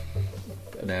down,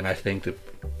 and then I think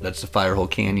that's the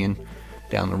Firehole Canyon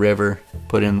down the river,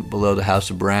 put in below the House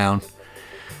of Brown.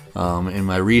 In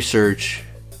my research,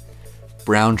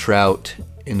 brown trout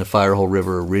in the Firehole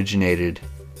River originated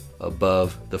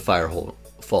above the Firehole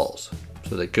Falls.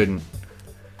 So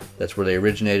that's where they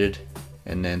originated,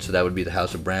 and then so that would be the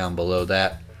House of Brown. Below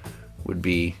that would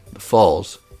be the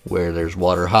falls, where there's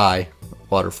water high,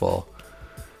 waterfall,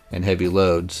 and heavy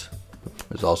loads.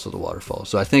 There's also the waterfall.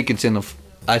 So I think it's in the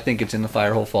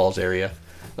Firehole Falls area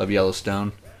of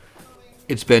Yellowstone.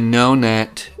 It's been known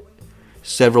that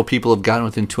several people have gotten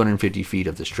within 250 feet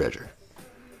of this treasure.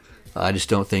 I just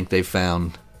don't think they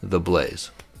found the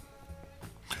blaze.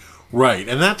 Right,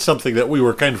 and that's something that we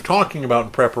were kind of talking about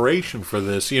in preparation for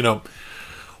this.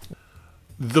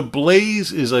 The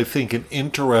blaze is, I think, an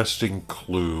interesting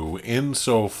clue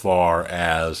insofar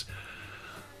as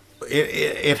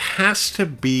it has to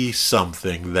be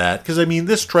something that, because I mean,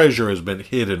 this treasure has been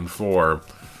hidden for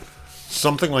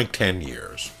something like 10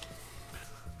 years.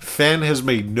 Fenn has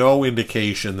made no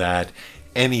indication that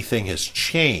anything has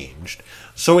changed,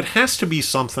 so it has to be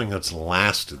something that's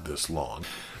lasted this long.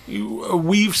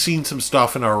 We've seen some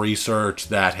stuff in our research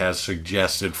that has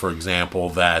suggested, for example,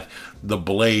 that the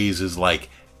blaze is like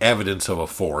evidence of a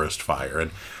forest fire,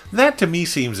 and that to me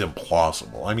seems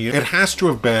implausible. I mean, it has to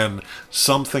have been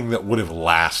something that would have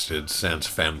lasted since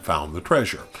Fenn found the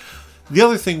treasure. The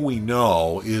other thing we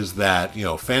know is that,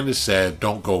 Fenn has said,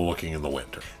 don't go looking in the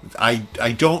winter. I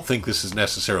don't think this is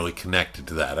necessarily connected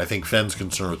to that. I think Fenn's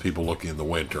concern with people looking in the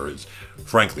winter is,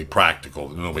 frankly, practical.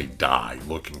 Nobody died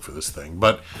looking for this thing.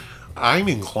 But I'm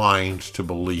inclined to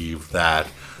believe that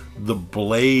the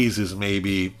blaze is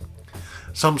maybe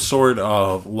some sort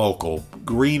of local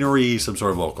greenery, some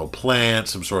sort of local plant,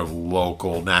 some sort of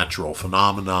local natural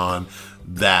phenomenon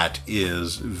that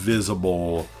is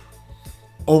visible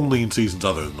only in seasons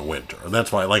other than the winter. And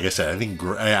that's why, like I said,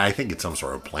 I think it's some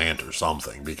sort of plant or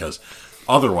something, because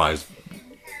otherwise,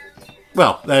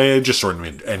 well, just sort of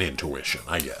an intuition,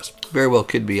 I guess. Very well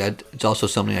could be. It's also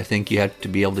something I think you have to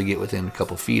be able to get within a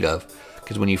couple feet of,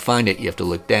 because when you find it, you have to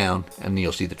look down, and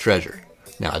you'll see the treasure.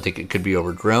 Now, I think it could be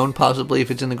overgrown, possibly,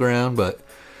 if it's in the ground, but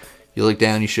you look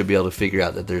down, you should be able to figure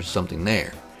out that there's something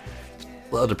there.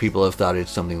 Well, other people have thought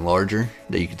it's something larger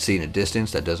that you can see in a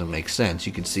distance. That doesn't make sense.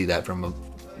 You can see that from a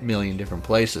million different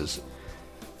places.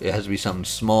 It has to be something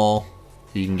small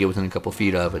you can get within a couple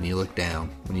feet of, and you look down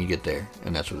when you get there,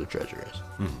 and that's where the treasure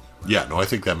is. Yeah, no, I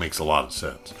think that makes a lot of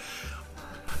sense.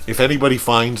 If anybody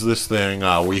finds this thing,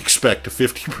 we expect a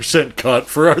 50% cut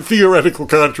for our theoretical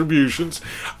contributions.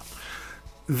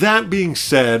 That being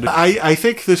said, I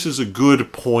think this is a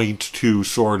good point to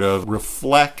sort of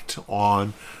reflect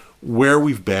on where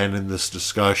we've been in this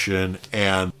discussion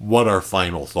and what our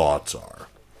final thoughts are.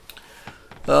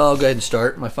 I'll go ahead and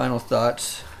start. My final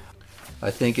thoughts. I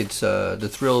think it's The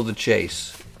Thrill of the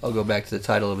Chase. I'll go back to the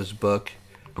title of his book.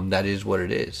 That is what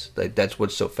it is. That's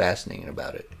what's so fascinating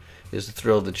about it, is the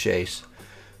thrill of the chase.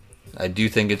 I do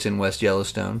think it's in West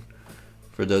Yellowstone.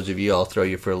 For those of you, I'll throw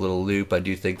you for a little loop. I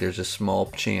do think there's a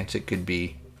small chance it could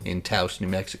be in Taos, New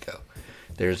Mexico.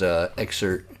 There's an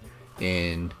excerpt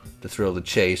in The Thrill of the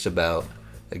Chase about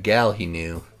a gal he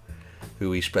knew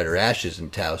who he spread her ashes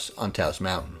in Taos, on Taos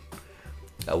Mountain.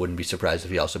 I wouldn't be surprised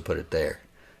if he also put it there.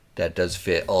 That does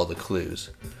fit all the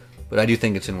clues. But I do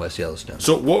think it's in West Yellowstone.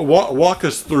 So walk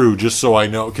us through, just so I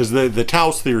know, because the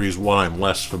Taos theory is one I'm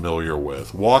less familiar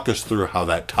with. Walk us through how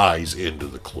that ties into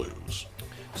the clues.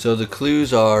 So the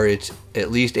clues are, it's at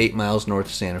least 8 miles north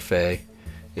of Santa Fe.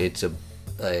 I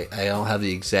don't have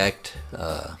the exact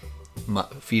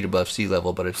feet above sea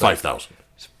level, but it's 5,000.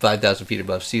 5,000 feet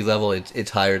above sea level.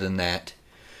 It's higher than that.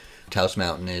 Taos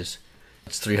Mountain is.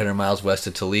 It's 300 miles west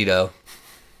of Toledo,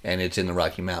 and it's in the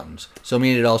Rocky Mountains. So, I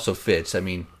mean, it also fits. I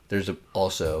mean, there's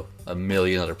also a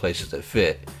million other places that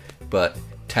fit, but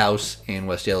Taos and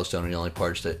West Yellowstone are the only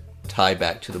parts that tie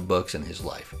back to the books and his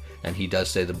life. And he does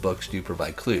say the books do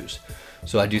provide clues.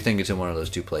 So I do think it's in one of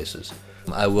those two places.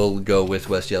 I will go with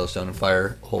West Yellowstone and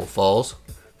Firehole Falls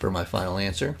for my final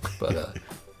answer. But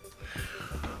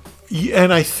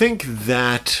And I think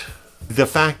that the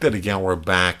fact that, again, we're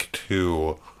back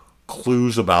to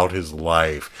clues about his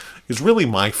life is really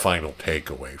my final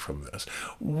takeaway from this.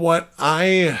 What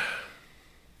I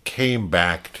came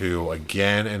back to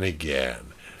again and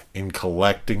again in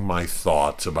collecting my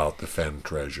thoughts about the Fenn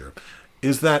treasure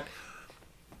is that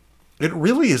it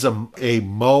really is a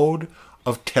mode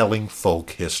of telling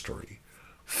folk history.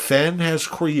 Fenn has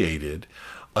created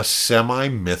a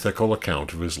semi-mythical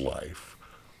account of his life.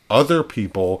 Other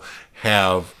people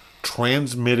have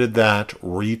transmitted that,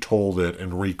 retold it,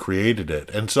 and recreated it.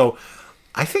 And so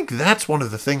I think that's one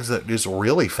of the things that is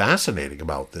really fascinating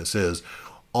about this is,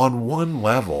 on one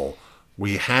level,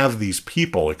 we have these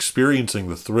people experiencing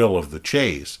the thrill of the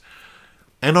chase,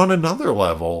 and on another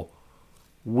level,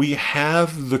 we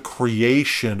have the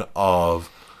creation of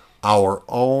our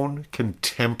own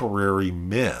contemporary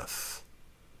myth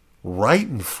right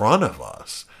in front of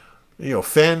us. You know,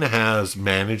 Fenn has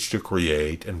managed to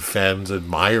create, and Fenn's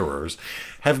admirers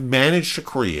have managed to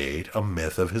create a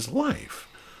myth of his life.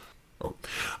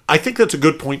 I think that's a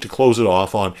good point to close it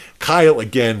off on. Kyle,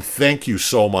 again, thank you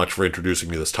so much for introducing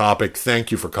me to this topic.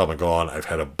 Thank you for coming on. I've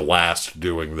had a blast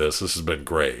doing this. This has been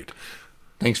great.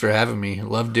 Thanks for having me.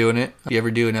 Love doing it. If you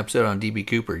ever do an episode on D.B.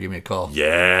 Cooper, give me a call.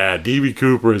 Yeah, D.B.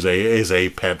 Cooper is a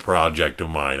pet project of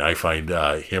mine. I find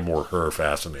him or her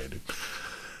fascinating.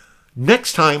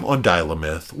 Next time on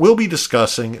Dial-A-Myth, we'll be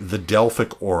discussing the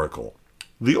Delphic Oracle.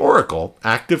 The Oracle,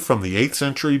 active from the 8th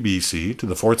century BC to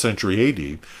the 4th century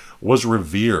AD, was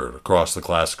revered across the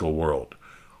classical world.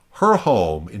 Her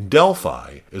home in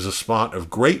Delphi is a spot of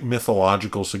great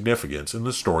mythological significance in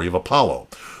the story of Apollo,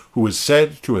 who is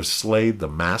said to have slayed the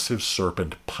massive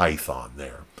serpent Python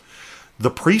there.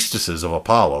 The priestesses of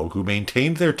Apollo, who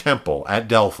maintained their temple at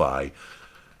Delphi,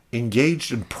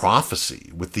 engaged in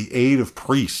prophecy with the aid of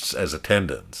priests as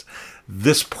attendants.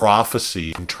 This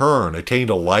prophecy, in turn, attained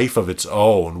a life of its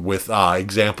own, with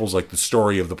examples like the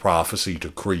story of the prophecy to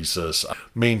Croesus,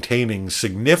 maintaining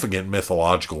significant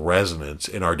mythological resonance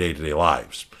in our day-to-day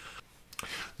lives.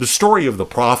 The story of the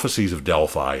prophecies of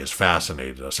Delphi has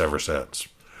fascinated us ever since.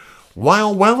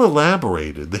 While well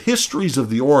elaborated, the histories of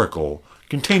the Oracle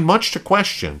contain much to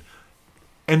question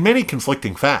and many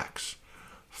conflicting facts.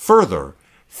 Further,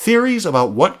 theories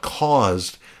about what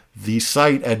caused the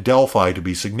site at Delphi to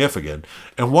be significant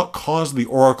and what caused the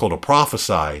Oracle to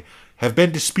prophesy have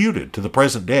been disputed to the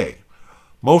present day.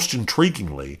 Most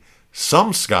intriguingly,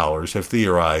 some scholars have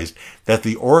theorized that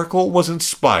the oracle was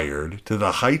inspired to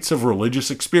the heights of religious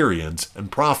experience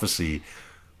and prophecy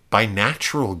by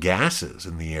natural gases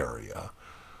in the area.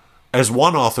 As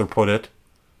one author put it,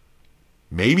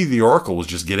 maybe the oracle was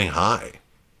just getting high.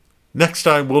 Next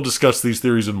time, we'll discuss these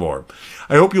theories and more.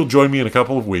 I hope you'll join me in a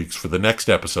couple of weeks for the next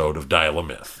episode of Dial a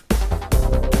Myth.